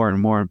in more and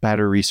more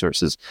better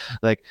resources.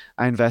 Like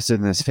I invested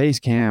in this face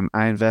cam,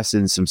 I invested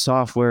in some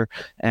software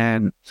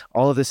and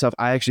all of this stuff.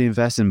 I actually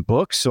invest in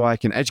books so I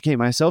can educate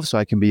myself so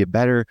I can be a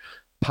better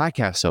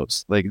podcast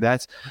host. Like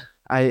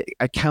I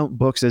count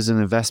books as an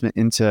investment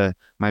into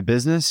my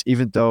business,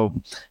 even though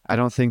I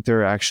don't think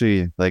they're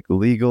actually like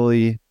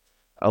legally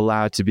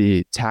allowed to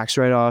be tax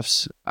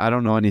write-offs. I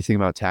don't know anything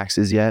about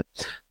taxes yet,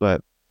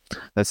 but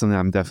that's something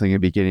I'm definitely going to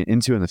be getting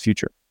into in the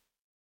future.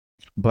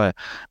 But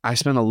I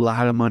spend a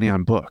lot of money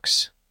on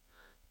books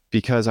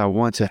because I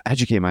want to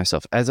educate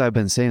myself. As I've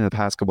been saying in the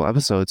past couple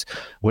episodes,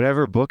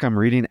 whatever book I'm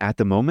reading at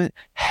the moment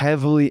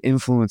heavily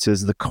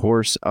influences the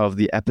course of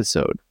the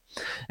episode.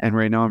 And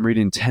right now I'm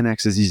reading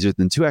 10x is easier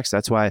than 2x.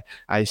 That's why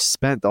I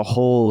spent the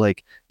whole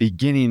like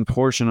beginning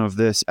portion of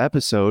this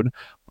episode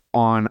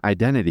on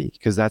identity,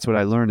 because that's what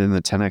I learned in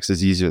the 10x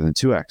is easier than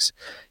 2x.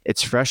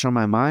 It's fresh on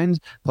my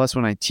mind. Plus,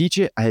 when I teach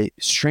it, I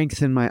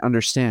strengthen my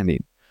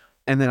understanding.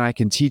 And then I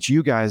can teach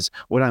you guys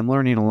what I'm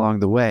learning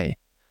along the way.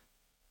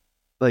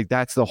 Like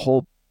that's the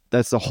whole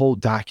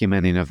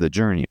documenting of the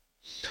journey.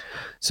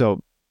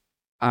 So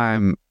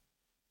I'm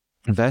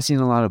investing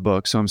in a lot of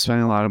books. So I'm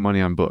spending a lot of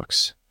money on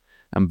books.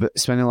 I'm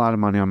spending a lot of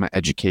money on my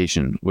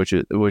education, which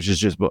is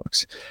just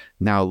books.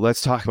 Now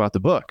let's talk about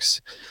the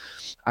books.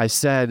 I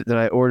said that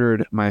I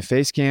ordered my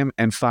face cam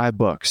and 5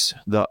 books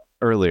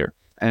earlier.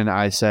 And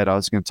I said I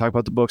was going to talk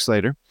about the books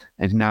later.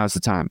 And now is the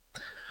time.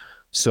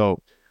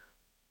 So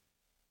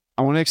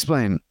I want to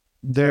explain.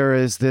 There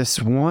is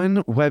this one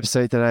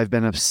website that I've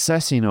been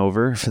obsessing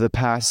over for the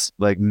past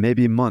like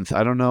maybe month.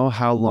 I don't know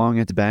how long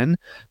it's been,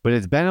 but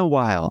it's been a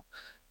while.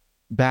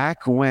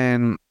 Back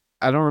when,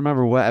 I don't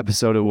remember what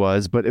episode it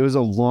was, but it was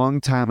a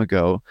long time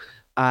ago.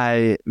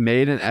 I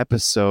made an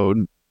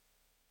episode.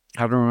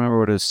 I don't remember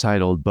what it was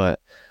titled, but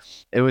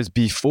it was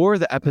before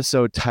the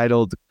episode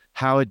titled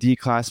How a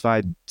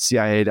Declassified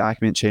CIA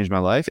Document Changed My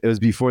Life. It was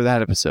before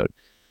that episode.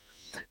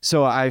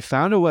 So I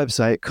found a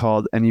website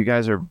called, and you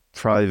guys are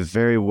probably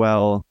very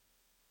well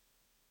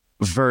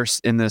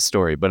versed in this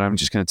story, but I'm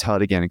just going to tell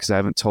it again because I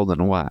haven't told it in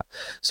a while.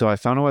 So I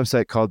found a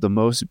website called The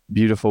Most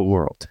Beautiful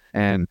World.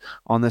 And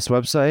on this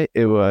website,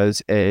 it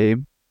was a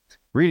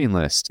reading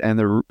list.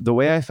 And the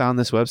way I found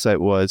this website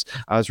was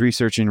I was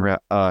researching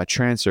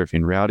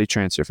transurfing, reality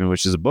transurfing,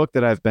 which is a book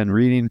that I've been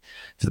reading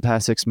for the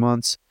past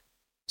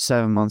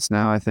 7 months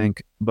now, I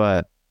think.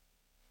 But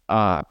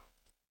I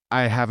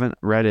haven't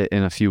read it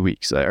in a few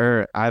weeks,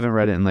 or I haven't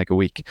read it in like a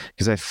week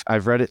because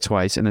I've read it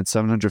twice and it's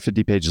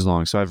 750 pages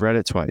long. So I've read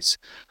it twice,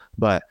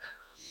 but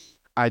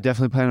I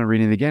definitely plan on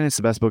reading it again. It's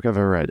the best book I've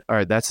ever read. All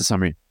right, that's the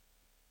summary.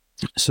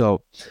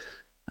 So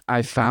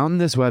I found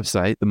this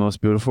website, The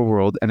Most Beautiful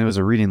World, and it was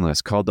a reading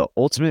list called The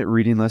Ultimate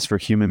Reading List for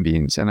Human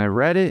Beings. And I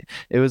read it.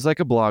 It was like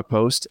a blog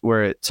post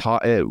where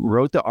it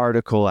wrote the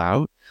article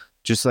out,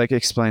 just like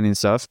explaining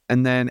stuff.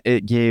 And then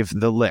it gave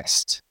the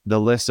list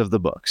of the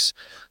books.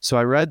 So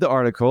I read the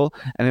article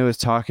and it was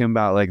talking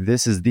about like,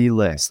 this is the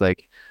list,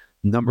 like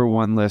number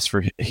 1 list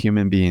for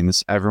human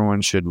beings.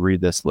 Everyone should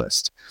read this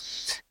list.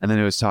 And then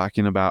it was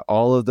talking about a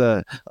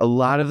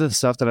lot of the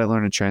stuff that I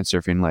learned in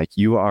transurfing, like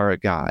you are a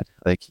god,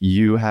 like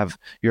you're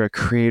a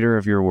creator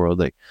of your world.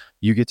 Like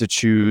you get to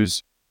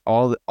choose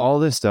all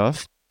this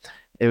stuff.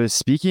 It was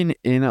speaking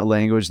in a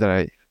language that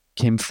I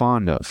became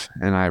fond of.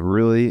 And I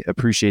really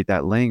appreciate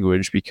that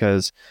language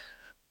because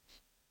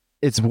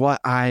it's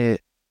what I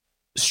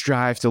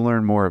strive to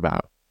learn more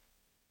about.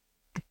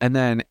 And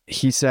then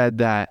he said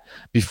that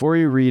before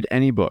you read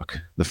any book,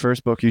 the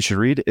first book you should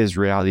read is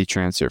Reality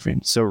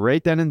Transurfing. So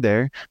right then and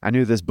there, I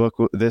knew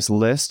this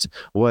list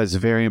was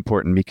very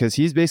important because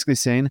he's basically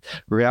saying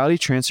Reality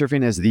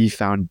Transurfing is the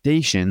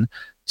foundation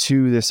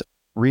to this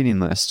reading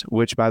list,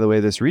 which, by the way,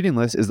 this reading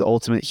list is the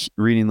ultimate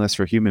reading list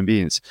for human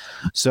beings.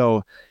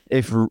 So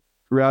if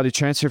Reality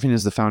Transurfing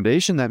is the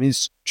foundation, that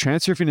means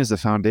transurfing is the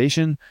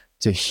foundation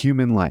to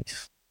human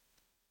life.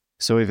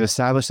 So we've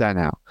established that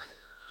now.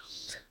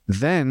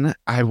 Then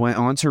I went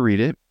on to read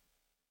it,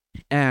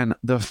 and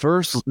the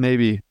first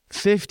maybe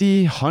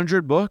 50,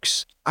 100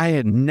 books I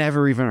had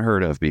never even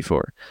heard of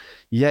before.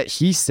 Yet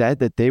he said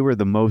that they were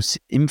the most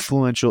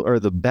influential or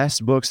the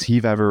best books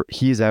he's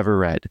ever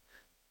read.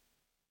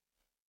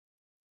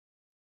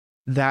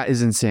 That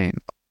is insane.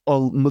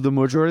 The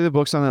majority of the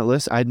books on that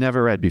list I'd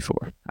never read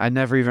before. I'd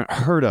never even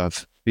heard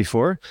of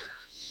before.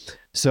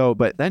 So,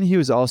 but then he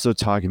was also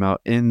talking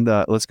about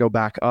let's go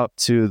back up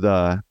to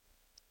the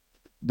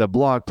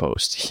blog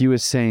post. He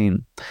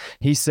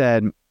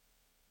said,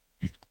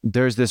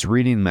 there's this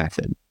reading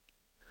method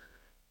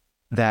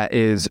that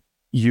is,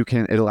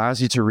 it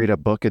allows you to read a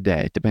book a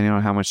day, depending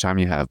on how much time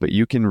you have, but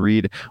you can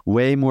read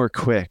way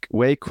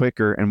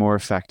quicker and more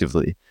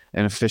effectively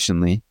and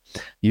efficiently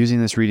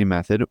using this reading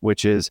method,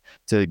 which is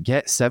to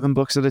get 7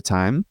 books at a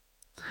time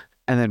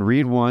and then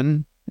read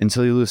one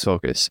until you lose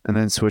focus and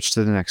then switch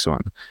to the next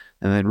one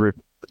and then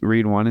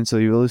read one until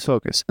you lose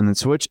focus and then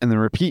switch and then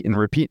repeat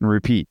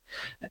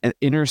and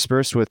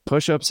interspersed with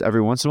push-ups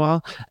every once in a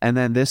while. And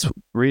then this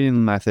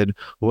reading method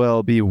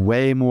will be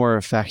way more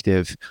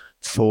effective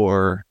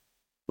for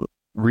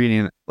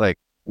reading like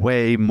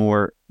way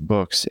more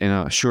books in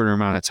a shorter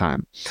amount of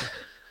time.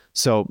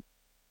 So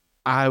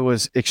I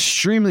was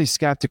extremely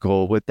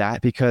skeptical with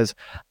that because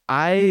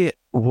I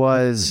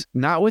was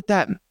not with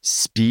that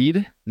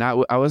speed.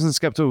 I wasn't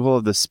skeptical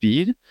of the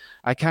speed.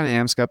 I kind of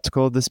am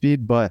skeptical of the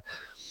speed, but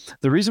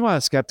the reason why I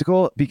was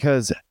skeptical,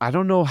 because I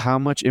don't know how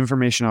much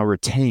information I'll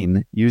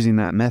retain using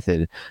that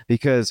method.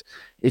 Because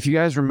if you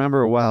guys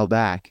remember a while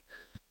back,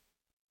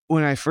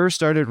 when I first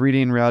started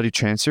reading Reality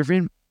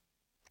Transurfing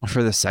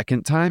for the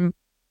second time,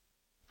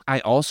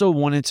 I also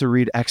wanted to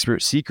read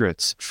Expert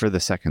Secrets for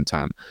the second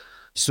time.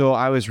 So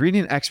I was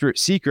reading Expert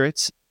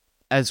Secrets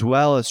as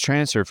well as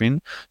Transurfing.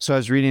 So I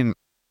was reading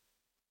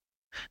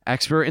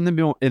Expert in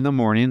the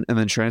morning and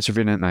then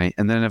Transurfing at night.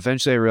 And then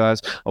eventually I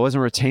realized I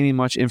wasn't retaining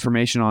much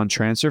information on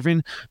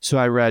Transurfing. So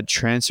I read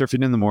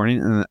Transurfing in the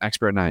morning and then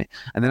Expert at night.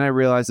 And then I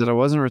realized that I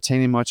wasn't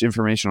retaining much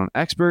information on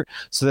Expert.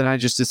 So then I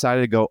just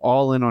decided to go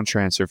all in on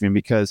Transurfing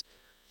because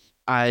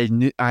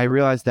I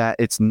realized that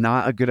it's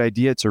not a good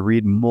idea to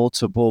read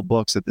multiple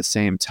books at the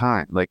same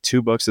time, like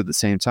 2 books at the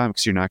same time,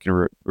 because you're not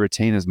going to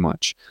retain as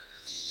much.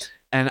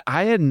 And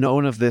I had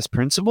known of this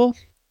principle,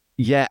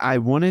 yet I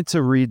wanted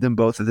to read them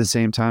both at the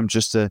same time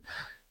just to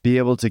be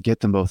able to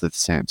get them both at the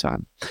same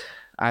time.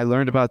 I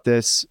learned about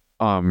this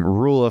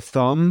rule of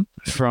thumb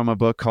from a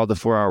book called The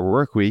 4-Hour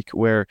Workweek,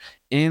 where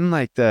in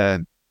like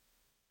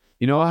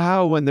you know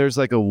how when there's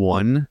like a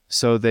 1,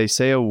 so they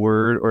say a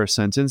word or a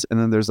sentence and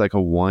then there's like a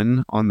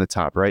 1 on the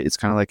top, right? It's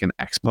kind of like an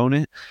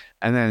exponent.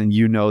 And then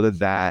you know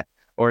that,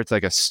 or it's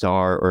like a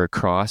star or a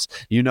cross,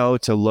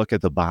 to look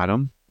at the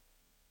bottom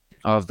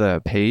of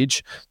the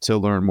page to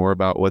learn more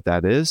about what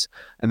that is.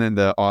 And then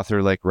the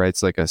author like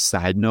writes like a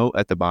side note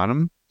at the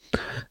bottom.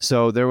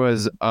 So there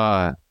was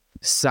a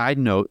side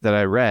note that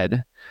I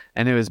read,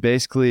 and it was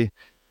basically,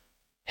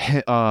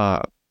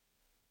 I'm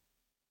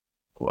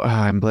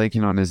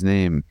blanking on his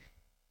name.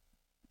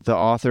 The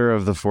author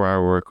of The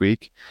 4-Hour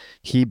Workweek,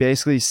 he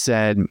basically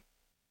said,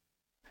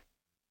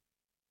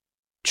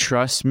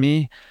 trust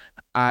me,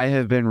 I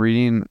have been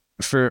reading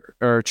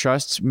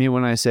trust me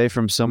when I say,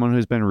 from someone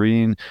who's been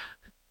reading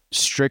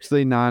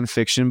strictly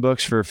nonfiction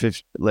books for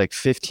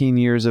 15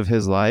 years of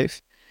his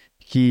life,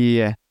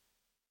 he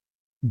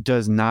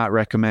does not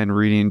recommend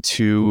reading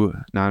 2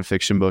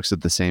 nonfiction books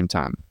at the same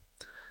time.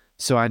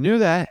 So I knew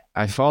that,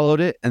 I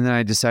followed it, and then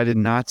I decided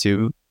not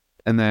to,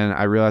 and then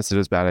I realized it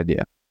was a bad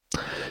idea.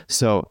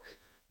 So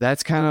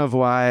that's kind of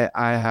why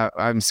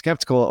I'm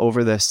skeptical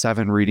over the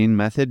 7 reading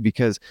method,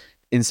 because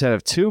instead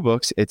of 2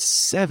 books, it's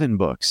 7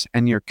 books,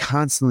 and you're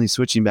constantly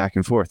switching back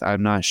and forth.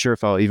 I'm not sure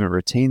if I'll even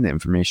retain the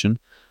information,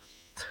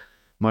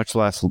 much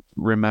less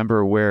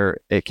remember where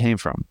it came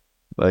from,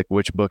 like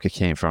which book it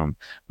came from,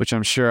 which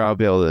I'm sure I'll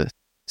be able to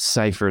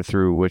cipher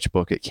through which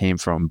book it came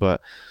from.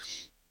 But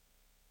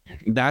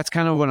that's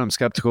kind of what I'm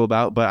skeptical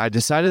about. But I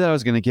decided that I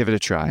was going to give it a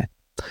try.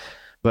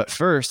 But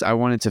first, I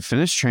wanted to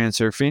finish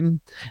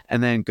Transurfing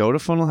and then go to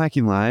Funnel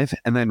Hacking Live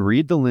and then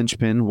read The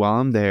Linchpin while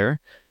I'm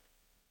there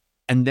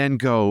and then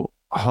go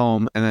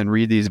home and then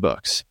read these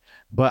books.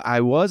 But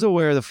I was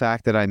aware of the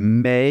fact that I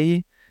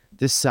may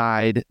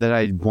decide that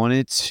I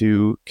wanted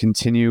to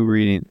continue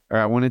reading, or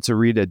I wanted to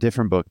read a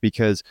different book,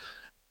 because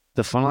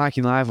the Funnel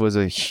Hacking Live was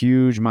a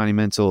huge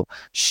monumental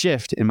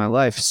shift in my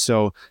life.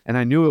 So, and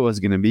I knew it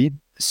was going to be,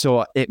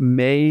 so it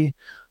may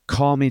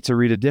call me to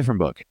read a different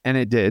book, and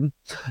it did.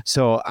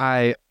 So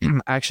I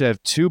actually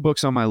have 2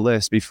 books on my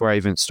list before I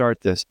even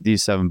start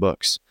these 7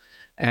 books.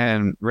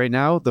 And right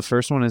now, the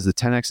first one is The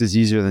 10X is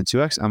Easier Than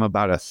 2X. I'm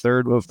about a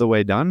third of the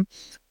way done.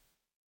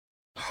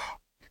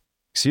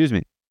 Excuse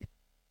me.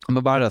 I'm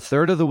about a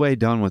third of the way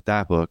done with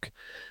that book.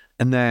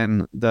 And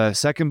then the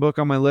second book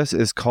on my list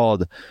is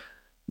called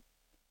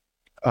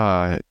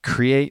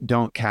Create,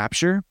 Don't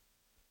Capture.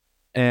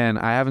 And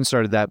I haven't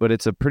started that, but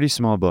it's a pretty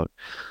small book.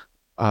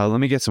 Let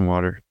me get some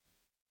water.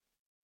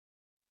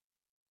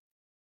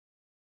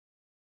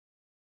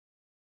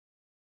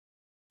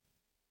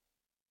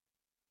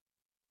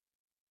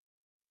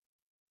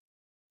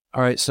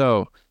 All right,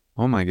 so,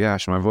 oh my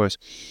gosh, my voice.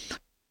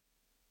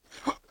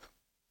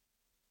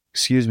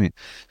 Excuse me.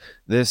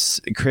 This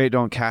Create,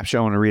 Don't Capture,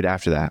 I want to read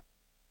after that.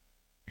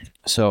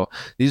 So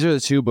these are the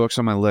 2 books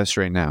on my list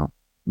right now.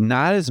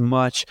 Not as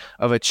much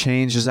of a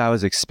change as I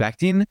was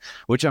expecting,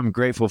 which I'm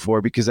grateful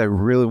for, because I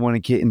really want to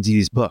get into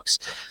these books.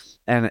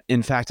 And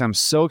in fact, I'm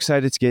so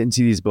excited to get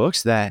into these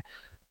books that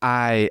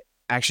I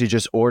actually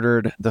just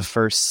ordered the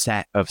first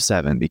set of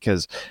 7,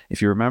 because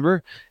if you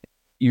remember,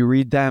 you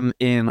read them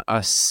in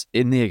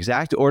the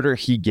exact order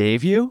he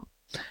gave you.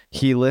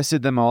 He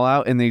listed them all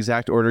out in the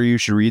exact order you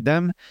should read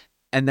them.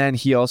 And then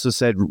he also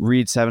said,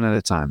 read 7 at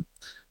a time.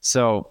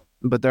 So,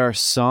 but there are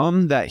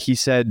some that he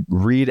said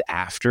read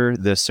after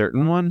the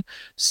certain one.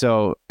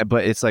 So,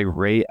 but it's like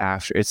right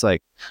after. It's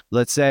like,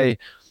 let's say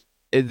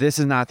this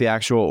is not the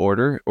actual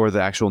order or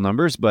the actual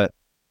numbers, but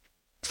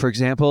for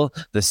example,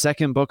 the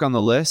second book on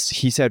the list,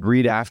 he said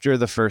read after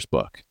the first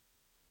book.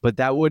 But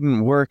that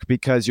wouldn't work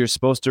because you're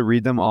supposed to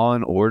read them all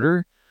in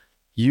order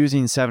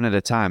using 7 at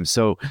a time.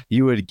 So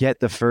you would get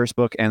the first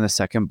book and the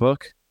second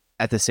book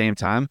at the same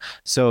time.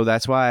 So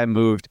that's why I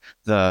moved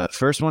the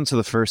first one to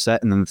the first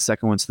set and then the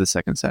second one to the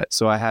second set.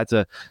 So I had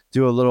to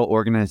do a little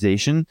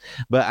organization,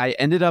 but I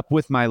ended up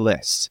with my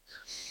list.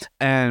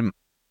 And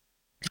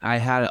I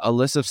had a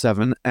list of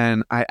 7,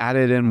 and I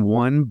added in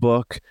one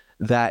book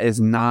that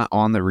is not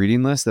on the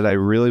reading list that I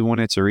really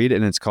wanted to read,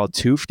 and it's called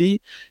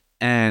Tufti,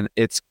 and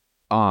it's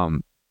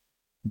by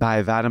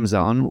Vadim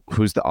Zeland,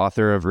 who's the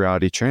author of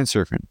Reality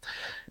Transurfing.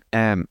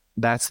 And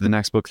that's the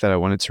next book that I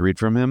wanted to read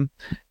from him,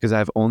 because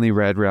I've only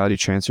read Reality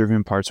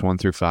Transurfing parts 1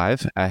 through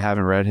 5. I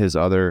haven't read his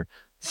other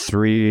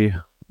 3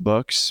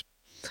 books.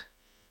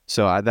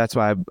 So that's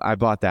why I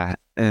bought that.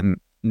 And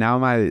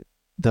now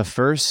the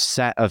first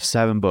set of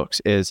 7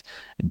 books is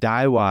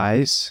Die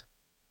Wise,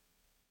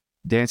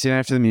 Dancing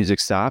After the Music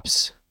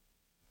Stops,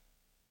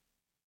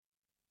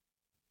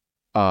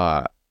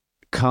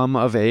 Come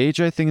of Age,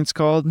 I think it's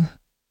called,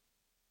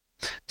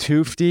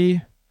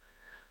 Tufti,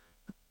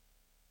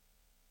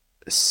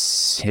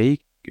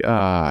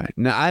 no,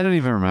 I don't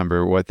even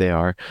remember what they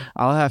are.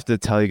 I'll have to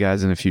tell you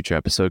guys in a future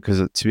episode,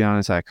 because to be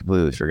honest, I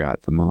completely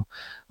forgot them all.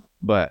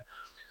 But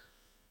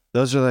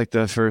those are like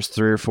the first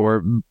 3 or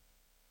 4.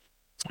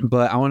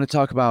 But I want to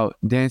talk about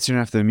Dancing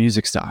After the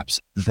Music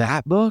Stops.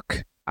 That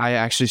book, I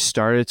actually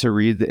started to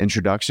read the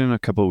introduction a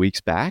couple of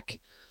weeks back.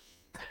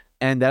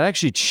 And that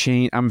actually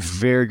changed. I'm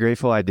very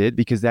grateful I did,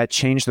 because that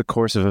changed the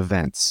course of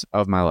events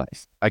of my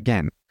life.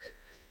 Again,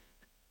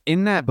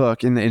 in that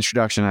book, in the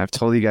introduction, I've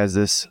told you guys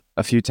this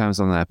a few times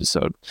on the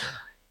episode.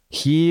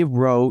 He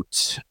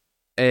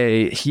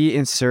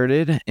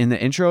inserted in the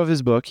intro of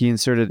his book, he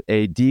inserted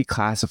a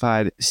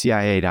declassified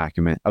CIA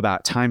document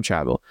about time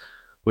travel,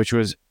 which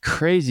was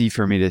crazy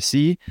for me to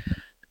see.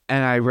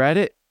 And I read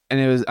it, and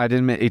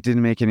it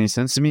didn't make any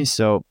sense to me.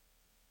 So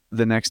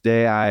the next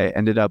day I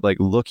ended up like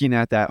looking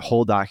at that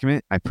whole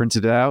document. I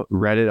printed it out,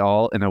 read it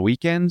all in a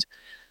weekend.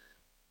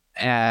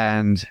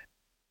 And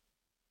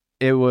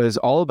it was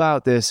all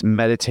about this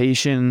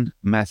meditation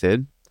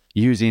method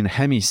using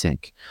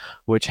HemiSync,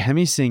 which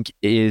HemiSync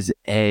is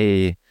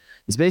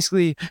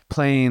basically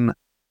playing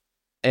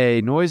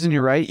a noise in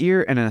your right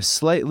ear and a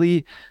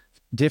slightly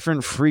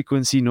different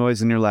frequency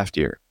noise in your left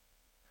ear.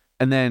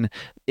 And then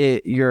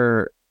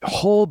your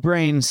whole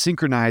brain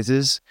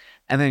synchronizes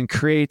and then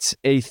creates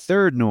a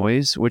third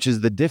noise, which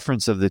is the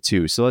difference of the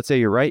two. So let's say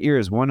your right ear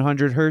is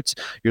 100 hertz,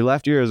 your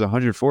left ear is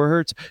 104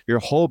 hertz, your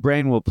whole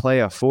brain will play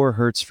a 4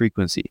 hertz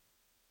frequency.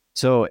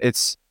 So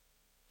it's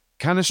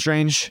kind of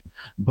strange,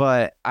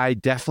 but I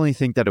definitely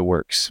think that it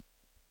works,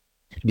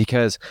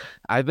 because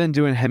I've been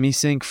doing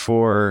HemiSync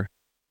for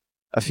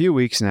a few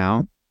weeks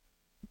now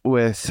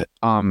with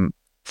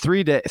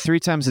 3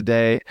 times a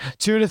day,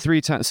 2 to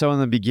 3 times. So in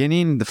the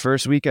beginning, the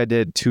first week I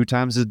did 2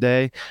 times a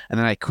day, and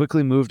then I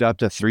quickly moved up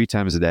to 3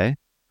 times a day,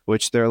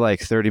 which they're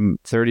like 30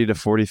 to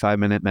 45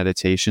 minute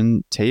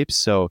meditation tapes.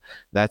 So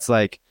that's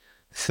like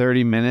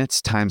 30 minutes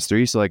times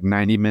 3. So like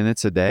 90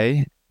 minutes a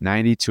day,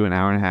 90 to an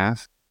hour and a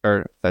half,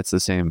 or that's the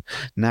same,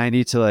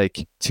 90 to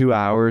like 2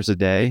 hours a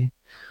day.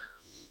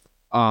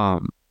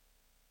 And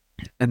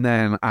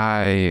then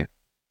I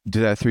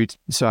do that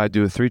so I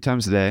do it 3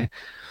 times a day,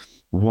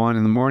 1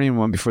 in the morning,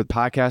 1 before the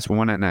podcast,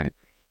 1 at night.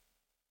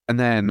 And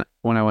then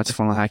when I went to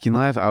Funnel Hacking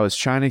Live, I was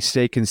trying to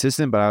stay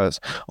consistent, but I was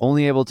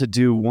only able to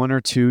do 1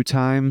 or 2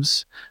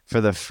 times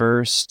for the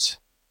first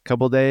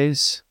couple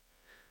days.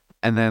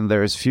 And then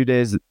there's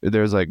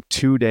like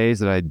 2 days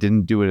that I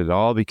didn't do it at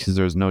all because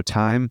there was no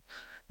time.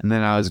 And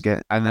then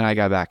I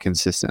got back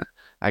consistent.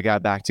 I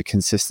got back to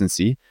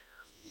consistency.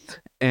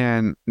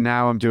 And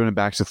now I'm doing it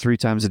back to 3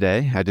 times a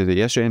day. I did it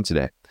yesterday and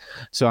today.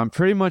 So I'm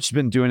pretty much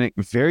been doing it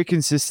very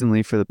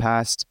consistently for the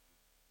past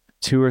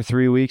 2 or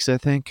 3 weeks, I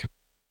think.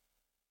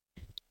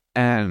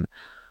 And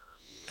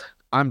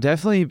I'm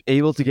definitely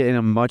able to get in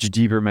a much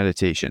deeper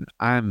meditation.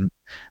 I'm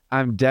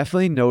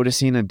definitely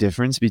noticing a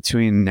difference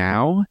between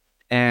now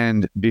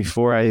and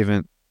before I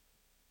even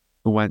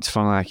went to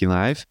Funnel Hacking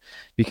Live,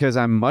 because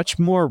I'm much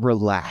more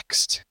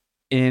relaxed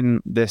in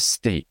this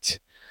state.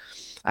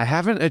 I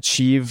haven't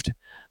achieved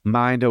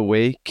mind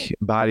awake,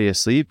 body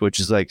asleep, which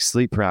is like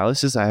sleep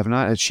paralysis. I have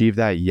not achieved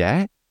that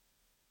yet,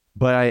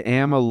 but I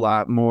am a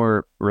lot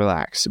more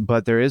relaxed.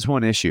 But there is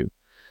one issue.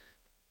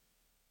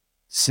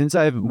 Since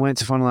I went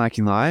to Funnel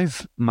Hacking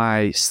Live,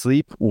 my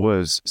sleep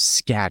was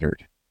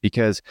scattered,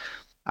 because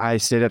I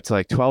stayed up to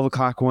like 12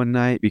 o'clock one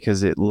night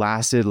because it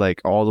lasted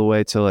like all the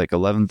way till like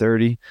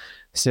 11:30.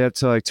 Stayed up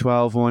till like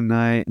 12 one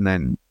night and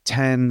then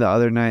 10 the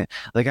other night.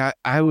 Like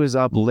I was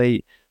up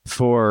late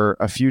for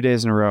a few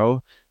days in a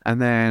row.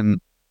 And then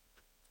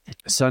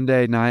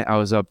Sunday night I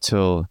was up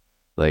till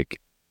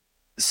like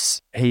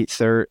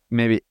 8:30,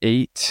 maybe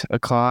 8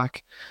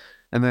 o'clock.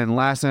 And then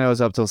last night I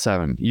was up till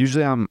 7.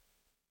 Usually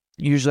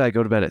I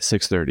go to bed at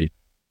 6:30.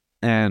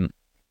 And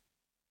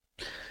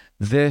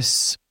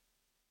this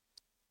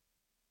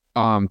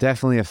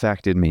definitely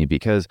affected me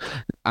because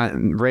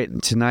right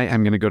tonight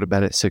I'm going to go to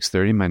bed at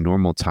 6:30, my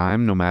normal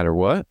time, no matter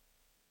what,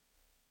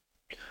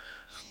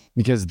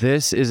 because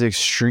this is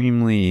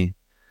extremely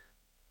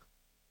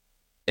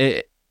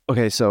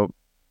okay. So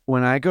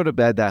when I go to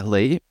bed that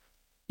late,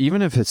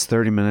 even if it's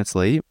 30 minutes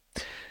late,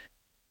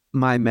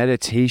 my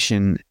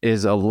meditation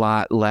is a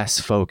lot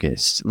less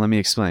focused. Let me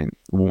explain.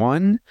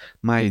 One,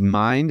 my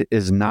mind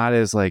is not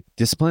as like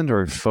disciplined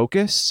or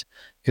focused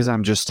because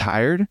I'm just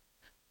tired.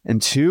 And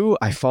two,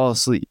 I fall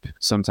asleep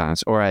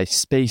sometimes, or I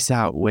space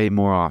out way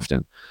more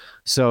often.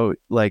 So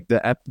like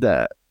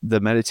the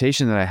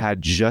meditation that I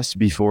had just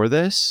before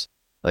this,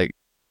 like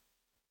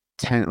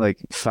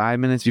 5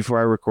 minutes before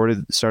I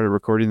started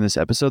recording this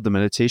episode, the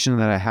meditation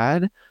that I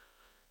had,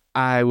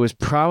 I was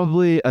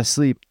probably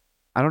asleep.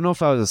 I don't know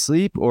if I was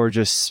asleep or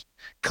just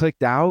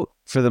clicked out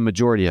for the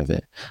majority of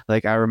it.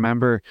 Like I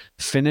remember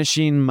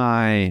finishing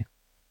my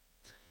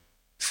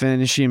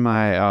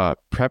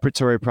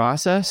preparatory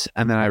process,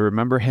 and then I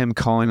remember him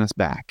calling us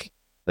back.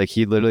 Like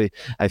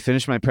I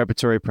finished my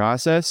preparatory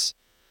process,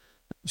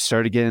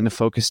 started getting into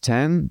Focus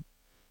 10,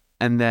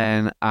 and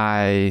then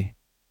it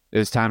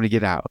was time to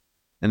get out.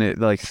 And it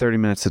like 30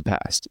 minutes had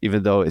passed,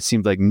 even though it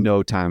seemed like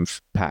no time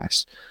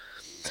passed.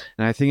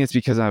 And I think it's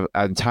because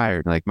I'm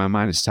tired. Like my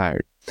mind is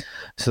tired.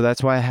 So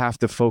that's why I have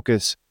to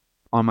focus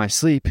on my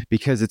sleep,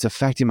 because it's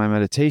affecting my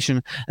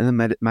meditation. And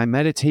then my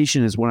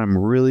meditation is what I'm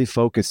really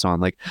focused on.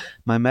 Like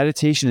my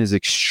meditation is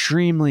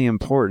extremely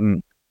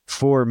important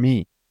for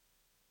me,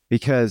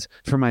 because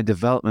for my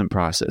development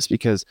process,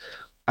 because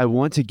I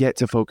want to get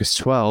to Focus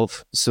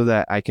 12 so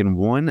that I can,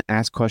 one,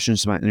 ask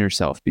questions to my inner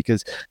self.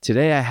 Because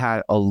today I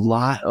had a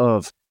lot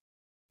of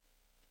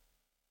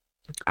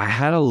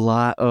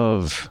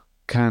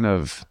kind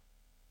of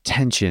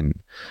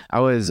tension. I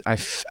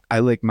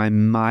like my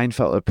mind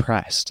felt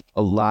oppressed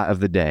a lot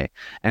of the day.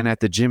 And at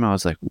the gym, I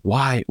was like,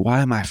 why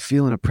am I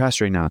feeling oppressed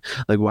right now?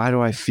 Like, why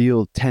do I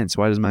feel tense?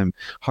 Why does my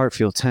heart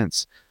feel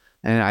tense?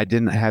 And I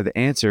didn't have the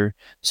answer.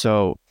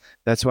 So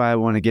that's why I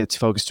want to get to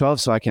Focus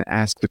 12, so I can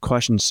ask the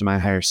questions to my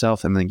higher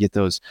self and then get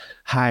those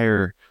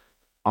higher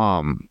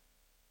frame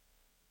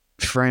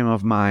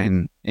of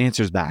mind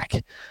answers back.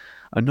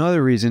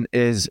 Another reason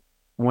is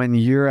when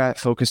you're at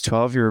Focus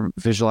 12, your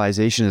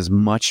visualization is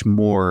much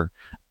more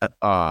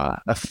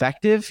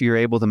effective. You're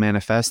able to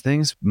manifest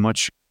things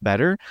much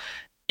better.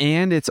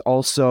 And it's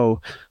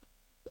also,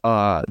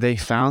 they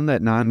found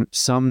that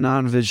some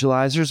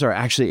non-visualizers are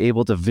actually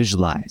able to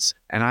visualize.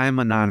 And I'm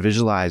a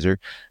non-visualizer.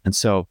 And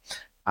so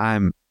I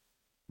want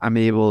to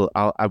be able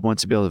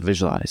to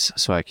visualize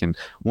so I can,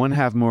 be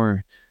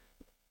able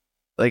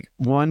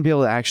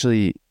to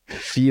actually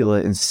feel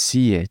it and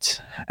see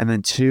it. And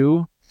then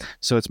two,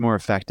 so it's more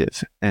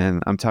effective.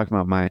 And I'm talking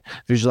about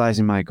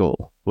visualizing my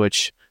goal,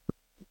 which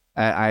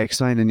I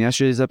explained in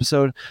yesterday's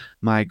episode.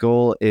 My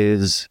goal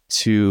is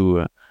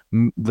to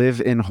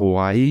live in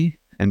Hawaii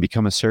and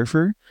become a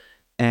surfer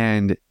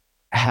and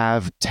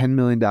have $10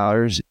 million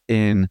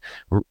in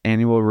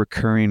annual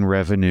recurring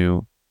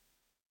revenue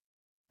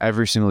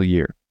every single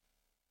year.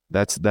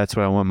 That's what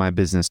I want my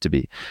business to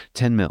be.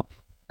 10 mil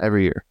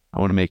every year.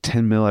 I want to make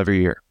 10 mil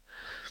every year.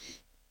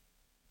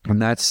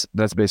 And that's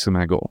basically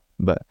my goal.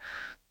 But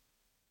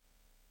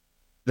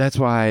that's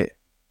why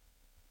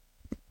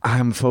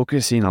I'm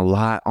focusing a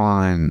lot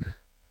on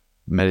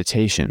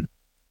meditation.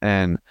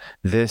 And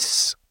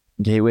this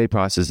gateway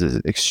process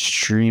is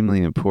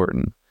extremely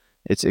important.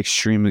 It's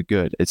extremely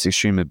good. It's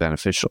extremely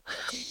beneficial.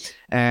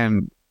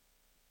 And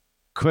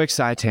quick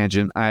side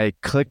tangent, I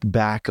clicked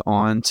back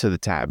onto the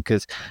tab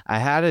because I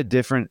had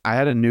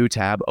a new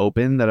tab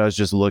open that I was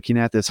just looking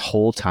at this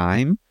whole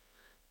time.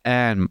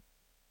 And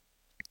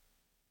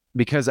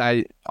because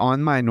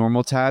on my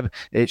normal tab,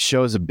 it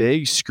shows a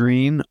big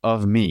screen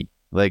of me,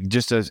 like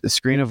just a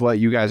screen of what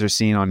you guys are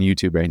seeing on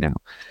YouTube right now.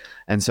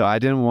 And so I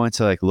didn't want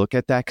to look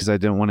at that because I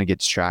didn't want to get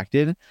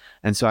distracted.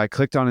 And so I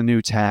clicked on a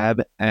new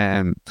tab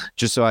and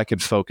just so I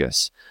could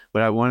focus.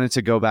 But I wanted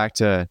to go back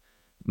to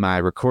my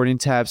recording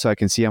tab so I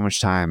can see how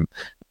much time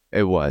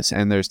it was.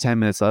 And there's 10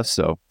 minutes left.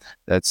 So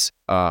that's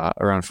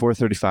around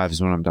 4:35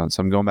 is when I'm done.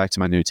 So I'm going back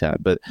to my new tab.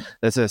 But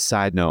that's a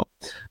side note.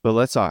 But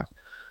let's talk.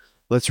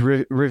 Let's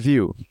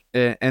review.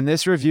 And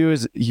this review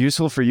is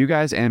useful for you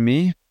guys and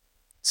me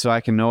so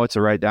I can know what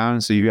to write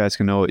down so you guys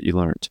can know what you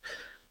learned.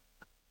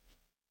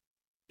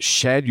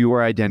 Shed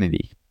your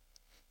identity.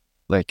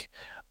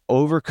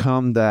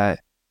 Overcome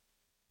that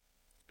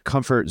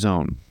comfort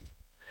zone.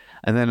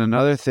 And then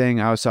another thing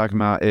I was talking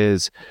about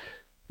is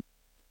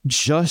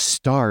just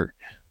start.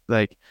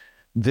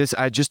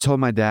 I just told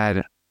my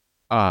dad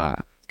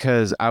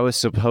Because I was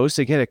supposed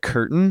to get a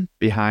curtain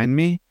behind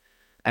me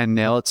and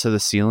nail it to the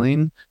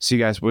ceiling so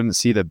you guys wouldn't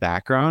see the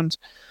background,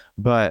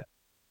 but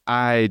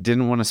I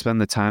didn't want to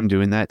spend the time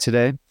doing that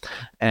today.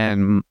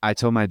 And I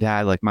told my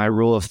dad, like, my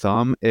rule of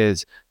thumb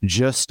is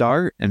just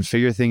start and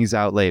figure things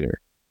out later.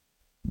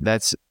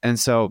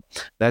 So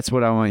that's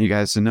what I want you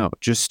guys to know.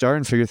 Just start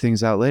and figure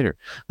things out later.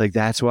 Like,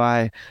 that's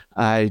why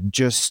I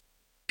just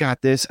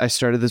got this. I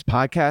started this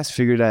podcast,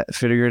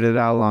 figured it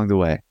out along the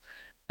way.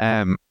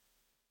 I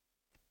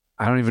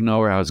don't even know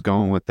where I was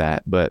going with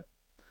that, but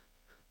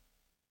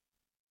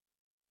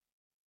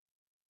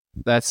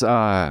that's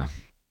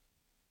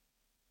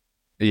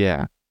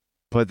yeah.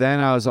 But then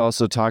I was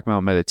also talking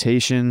about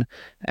meditation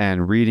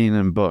and reading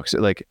and books.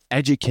 Like,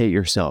 educate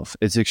yourself.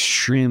 It's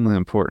extremely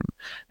important.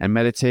 And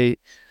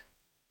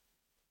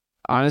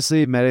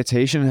honestly,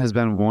 meditation has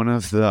been one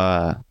of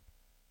the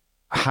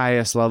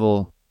highest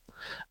level.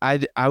 I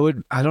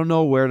don't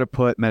know where to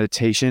put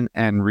meditation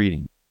and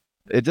reading.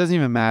 It doesn't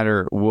even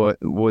matter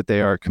what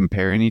they are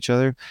comparing each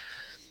other.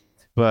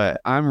 But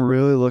I'm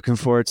really looking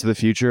forward to the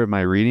future of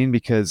my reading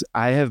because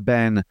I have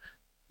been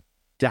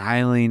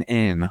dialing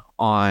in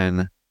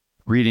on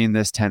reading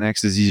this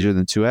 10x is easier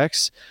than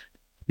 2x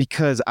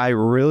because I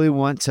really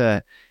want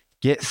to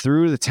get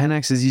through the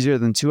 10x is easier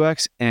than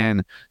 2x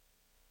and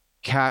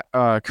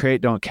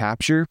create, don't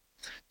capture,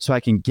 so I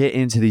can get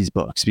into these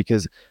books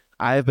because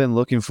I have been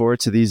looking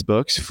forward to these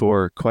books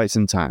for quite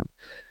some time.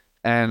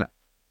 And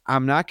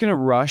I'm not going to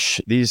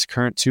rush these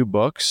current 2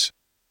 books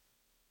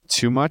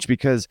too much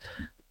because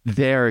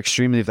they are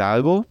extremely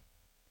valuable.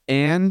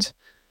 And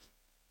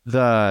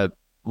the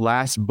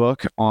last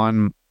book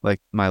on like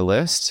my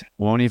list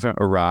won't even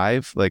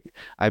arrive. Like,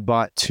 I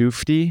bought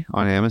Tufti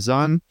on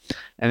Amazon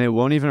and it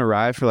won't even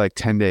arrive for like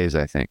 10 days,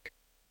 I think.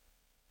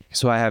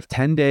 So I have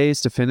 10 days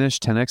to finish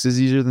 10x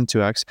is easier than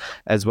 2x,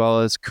 as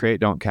well as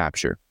create, don't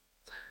capture.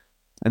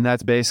 And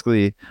that's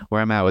basically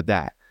where I'm at with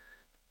that.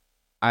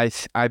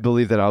 I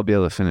believe that I'll be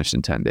able to finish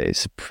in 10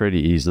 days pretty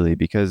easily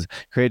because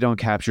create, don't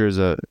capture is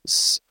a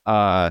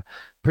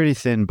pretty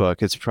thin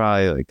book. It's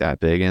probably like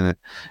that big. And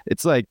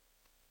it's like,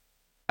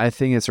 I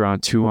think it's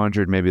around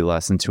 200, maybe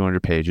less than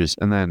 200 pages.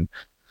 And then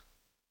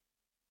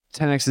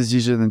 10x is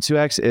easier than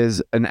 2x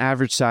is an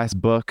average size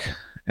book.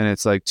 And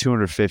it's like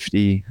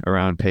 250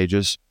 around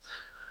pages.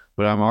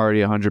 But I'm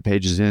already 100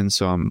 pages in.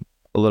 So I'm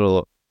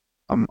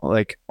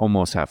like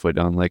almost halfway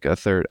done, like a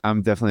third.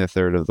 I'm definitely a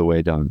third of the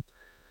way done.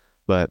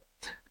 But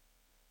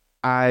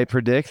I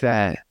predict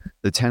that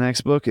the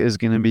 10x book is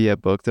going to be a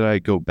book that I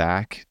go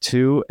back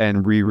to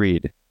and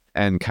reread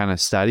and kind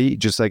of study,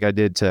 just like I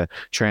did to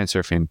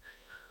Transurfing.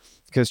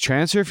 Because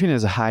Transurfing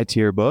is a high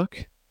tier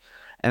book.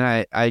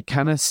 And I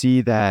kind of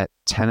see that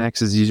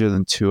 10x is easier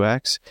than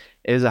 2x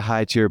is a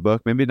high tier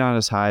book. Maybe not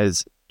as high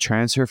as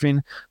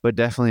Transurfing, but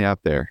definitely up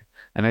there.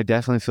 And I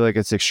definitely feel like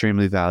it's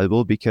extremely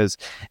valuable because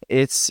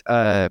it's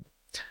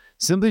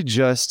simply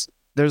just,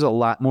 there's a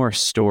lot more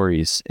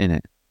stories in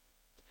it.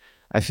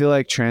 I feel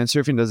like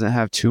Transurfing doesn't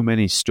have too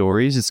many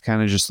stories. It's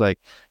kind of just like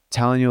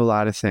telling you a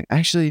lot of things.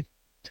 Actually,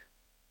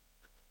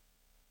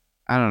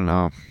 I don't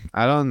know.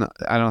 I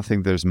don't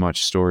think there's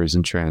much stories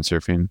in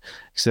Transurfing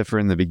except for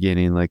in the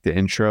beginning, like the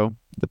intro,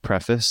 the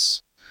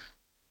preface,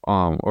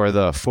 or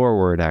the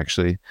foreword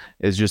actually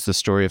is just the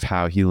story of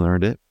how he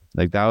learned it.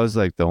 Like, that was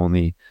like the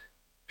only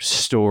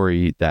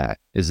story that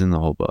is in the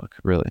whole book,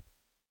 really.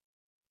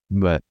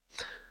 But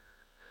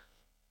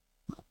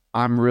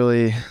I'm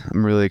really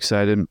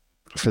excited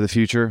for the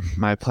future.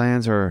 My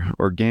plans are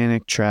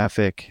organic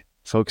traffic,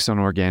 focus on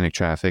organic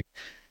traffic.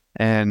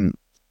 And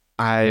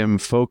I am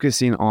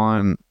focusing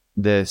on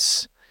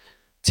this,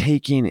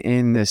 taking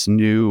in this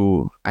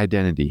new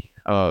identity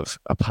of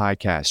a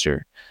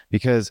podcaster,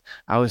 because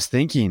I was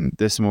thinking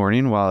this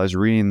morning while I was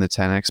reading the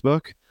 10X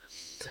book,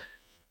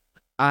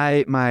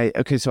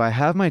 so I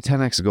have my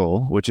 10X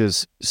goal, which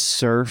is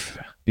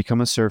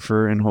become a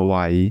surfer in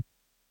Hawaii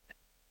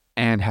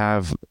and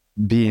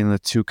be in the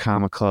 2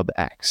 Club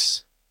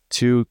X,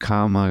 which is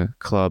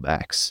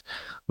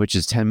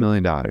 $10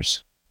 million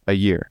a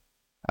year.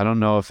 I don't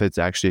know if it's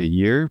actually a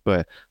year,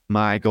 but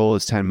my goal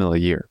is 10 mil a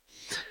year.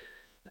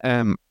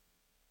 And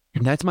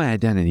that's my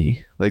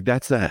identity. Like,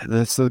 that's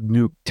the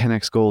new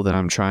 10X goal that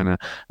I'm trying to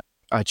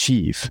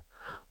achieve.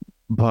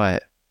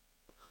 But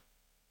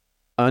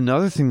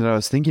another thing that I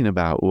was thinking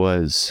about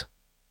was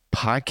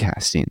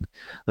podcasting.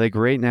 Like,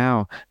 right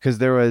now, because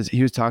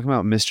he was talking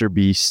about Mr.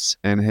 Beast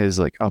and his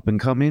like up and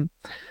coming,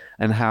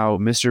 and how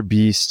Mr.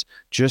 Beast,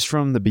 just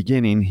from the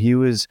beginning, he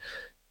was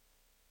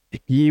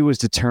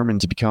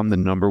determined to become the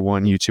number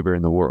 1 YouTuber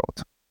in the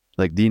world,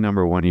 like the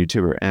number 1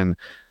 YouTuber. And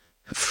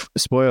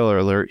spoiler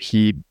alert,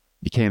 he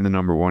became the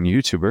number 1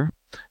 YouTuber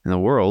in the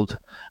world,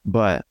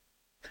 but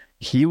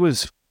he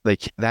was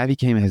like, that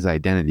became his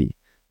identity,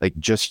 like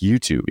just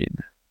YouTubing.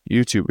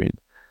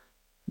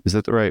 Is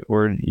that the right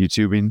word?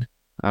 YouTubing?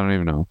 I don't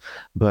even know.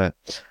 But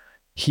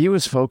he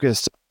was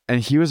focused, and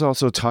he was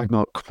also talking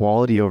about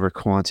quality over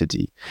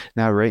quantity.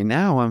 Now, right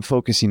now, I'm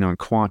focusing on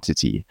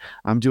quantity.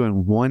 I'm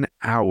doing 1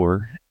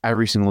 hour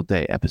every single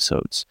day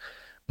episodes.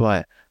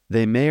 But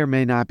They may or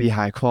may not be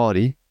high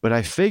quality, but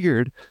I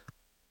figured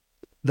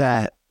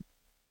that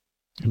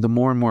the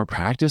more and more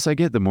practice I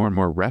get, the more and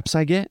more reps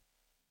I get,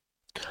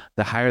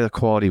 the higher the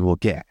quality will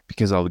get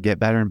because I'll get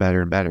better and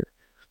better and better.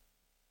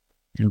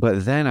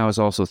 But then I was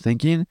also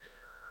thinking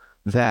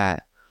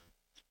that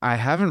I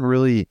haven't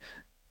really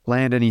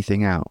planned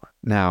anything out.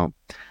 Now,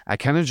 I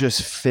kind of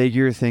just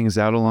figure things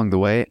out along the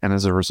way. And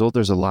as a result,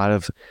 there's a lot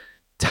of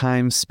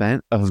time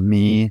spent of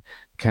me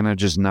kind of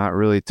just not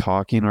really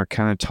talking or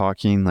kind of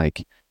talking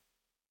like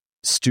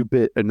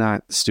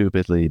not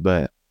stupidly,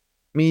 but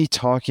me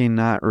talking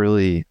not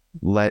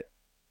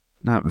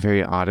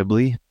very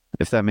audibly,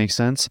 if that makes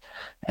sense.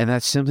 And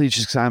that's simply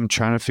just because I'm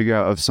trying to figure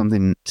out of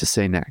something to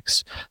say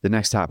next, the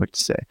next topic to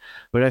say.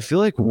 But I feel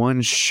like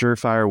one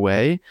surefire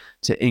way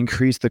to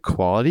increase the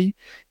quality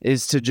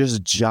is to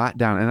just jot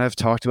down. And I've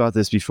talked about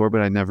this before,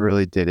 but I never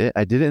really did it.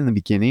 I did it in the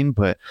beginning,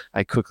 but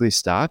I quickly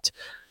stopped.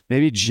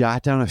 Maybe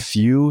jot down a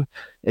few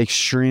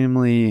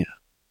extremely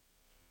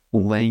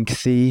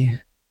lengthy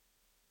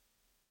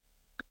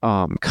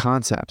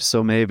concepts.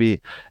 So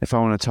maybe if I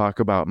want to talk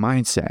about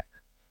mindset,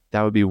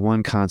 that would be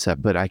one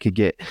concept, but I could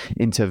get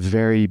into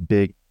very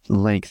big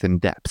length and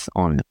depth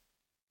on it.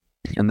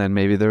 And then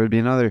maybe there would be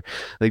another,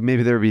 like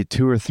maybe there would be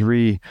 2 or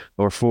 3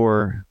 or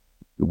 4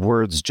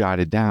 words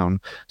jotted down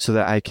so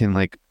that I can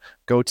like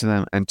go to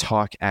them and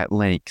talk at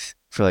length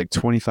for like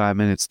 25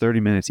 minutes, 30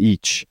 minutes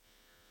each.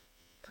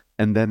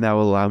 And then that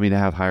will allow me to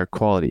have higher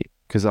quality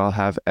because I'll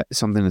have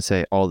something to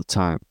say all the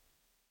time.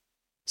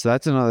 So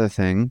that's another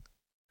thing,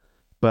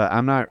 but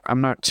I'm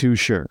not too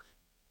sure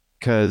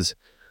because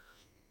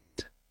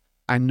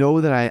I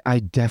know that I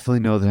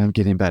definitely know that I'm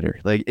getting better.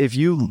 Like if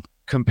you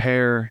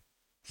compare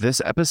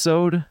this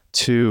episode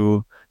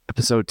to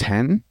episode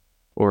 10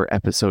 or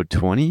episode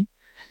 20,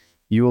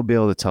 you will be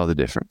able to tell the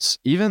difference.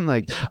 Even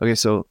like, okay,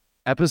 so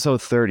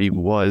episode 30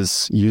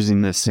 was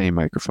using this same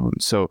microphone.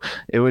 So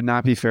it would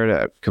not be fair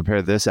to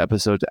compare this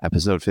episode to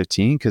episode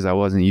 15 because I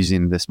wasn't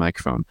using this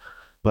microphone.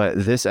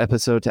 But this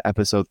episode to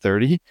episode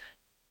 30,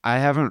 I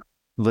haven't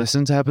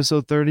listened to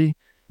episode 30,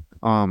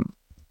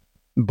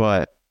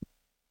 but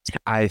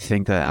I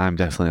think that I'm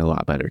definitely a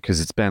lot better because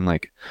it's been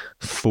like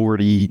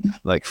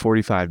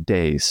 45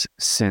 days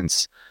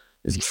since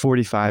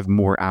 45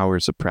 more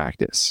hours of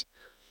practice.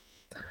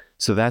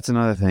 So that's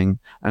another thing.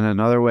 And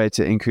another way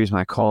to increase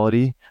my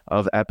quality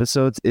of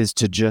episodes is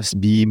to just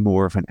be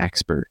more of an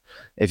expert.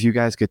 If you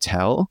guys could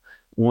tell,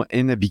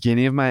 in the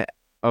beginning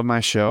of my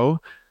show,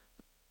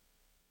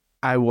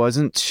 I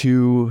wasn't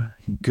too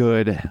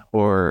good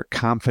or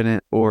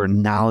confident or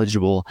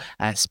knowledgeable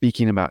at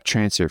speaking about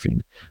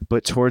transurfing.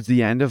 But towards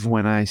the end of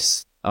when I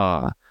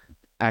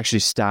actually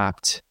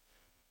stopped,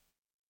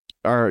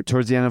 or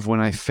towards the end of when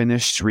I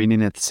finished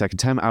reading it the second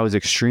time, I was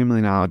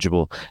extremely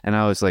knowledgeable and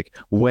I was like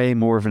way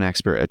more of an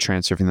expert at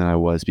transurfing than I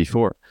was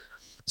before.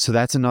 So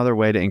that's another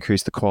way to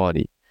increase the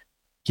quality.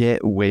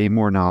 Get way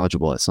more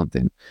knowledgeable at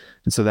something.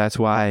 And so that's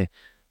why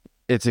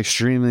it's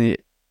extremely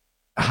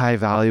high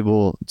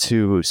valuable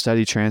to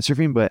study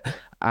transurfing, but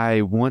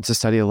I want to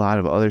study a lot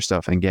of other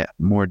stuff and get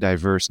more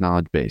diverse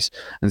knowledge base.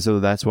 And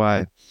so that's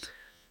why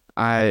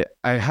I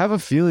have a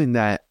feeling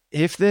that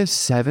if this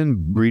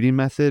 7 breathing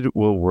method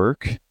will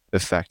work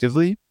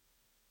effectively,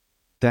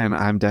 then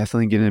I'm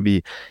definitely going to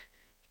be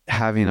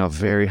having a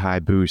very high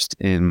boost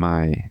in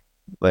my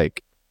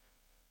like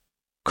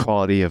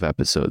quality of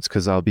episodes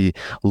because I'll be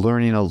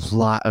learning a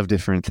lot of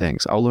different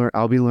things.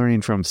 I'll be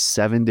learning from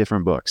 7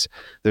 different books.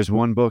 There's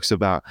one book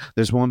about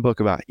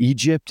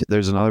Egypt,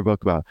 there's another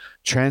book about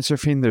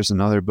transurfing, there's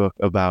another book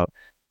about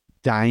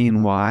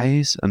dying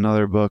wise,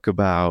 another book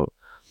about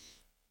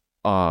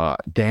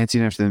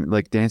dancing after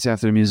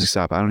the music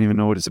stop. I don't even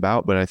know what it's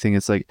about, but I think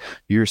it's like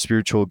your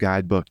spiritual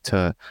guidebook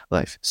to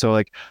life. So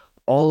like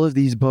all of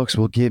these books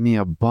will give me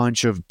a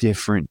bunch of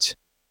different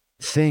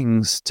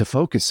things to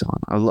focus on,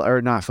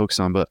 or not focus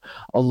on, but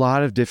a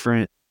lot of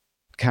different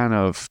kind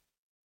of,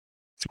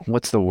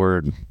 what's the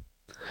word? It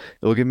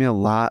will give me a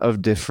lot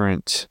of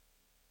different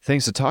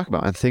things to talk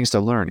about and things to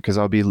learn because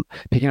I'll be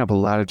picking up a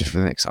lot of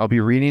different things. I'll be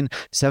reading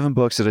 7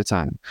 books at a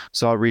time.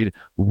 So I'll read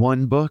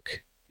one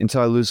book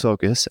until I lose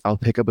focus. I'll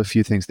pick up a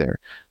few things there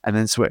and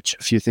then switch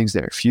a few things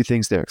there, a few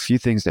things there, a few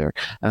things there.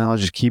 And I'll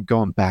just keep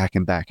going back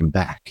and back and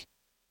back.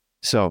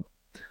 So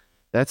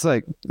that's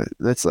like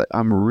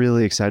I'm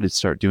really excited to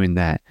start doing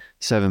that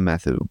 7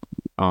 method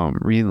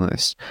reading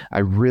list. I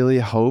really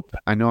hope,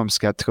 I know I'm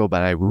skeptical,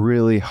 but I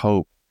really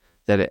hope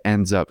that it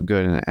ends up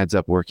good and it ends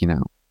up working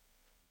out.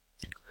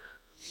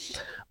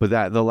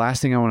 But the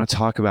last thing I want to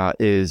talk about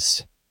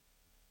is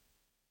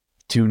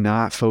do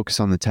not focus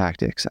on the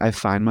tactics. I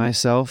find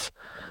myself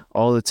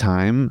all the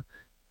time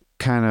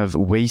kind of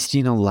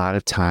wasting a lot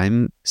of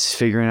time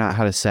figuring out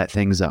how to set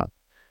things up.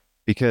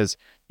 Because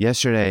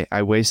yesterday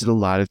I wasted a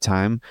lot of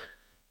time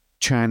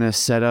trying to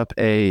set up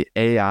a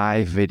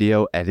AI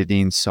video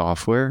editing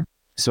software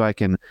so I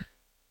can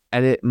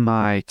edit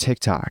my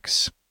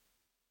TikToks.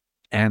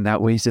 And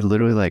that wasted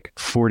literally like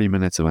 40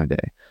 minutes of my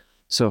day.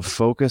 So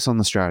focus on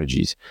the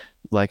strategies.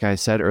 Like I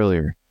said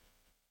earlier,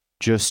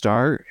 just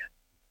start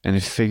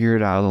and figure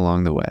it out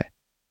along the way.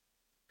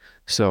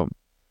 So,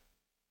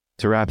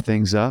 to wrap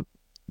things up,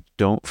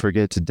 don't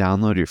forget to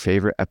download your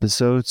favorite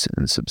episodes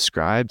and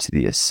subscribe to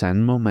the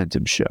Ascend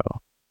Momentum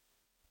Show.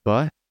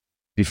 But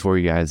before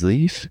you guys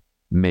leave,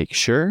 make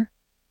sure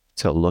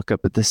to look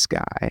up at the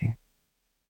sky.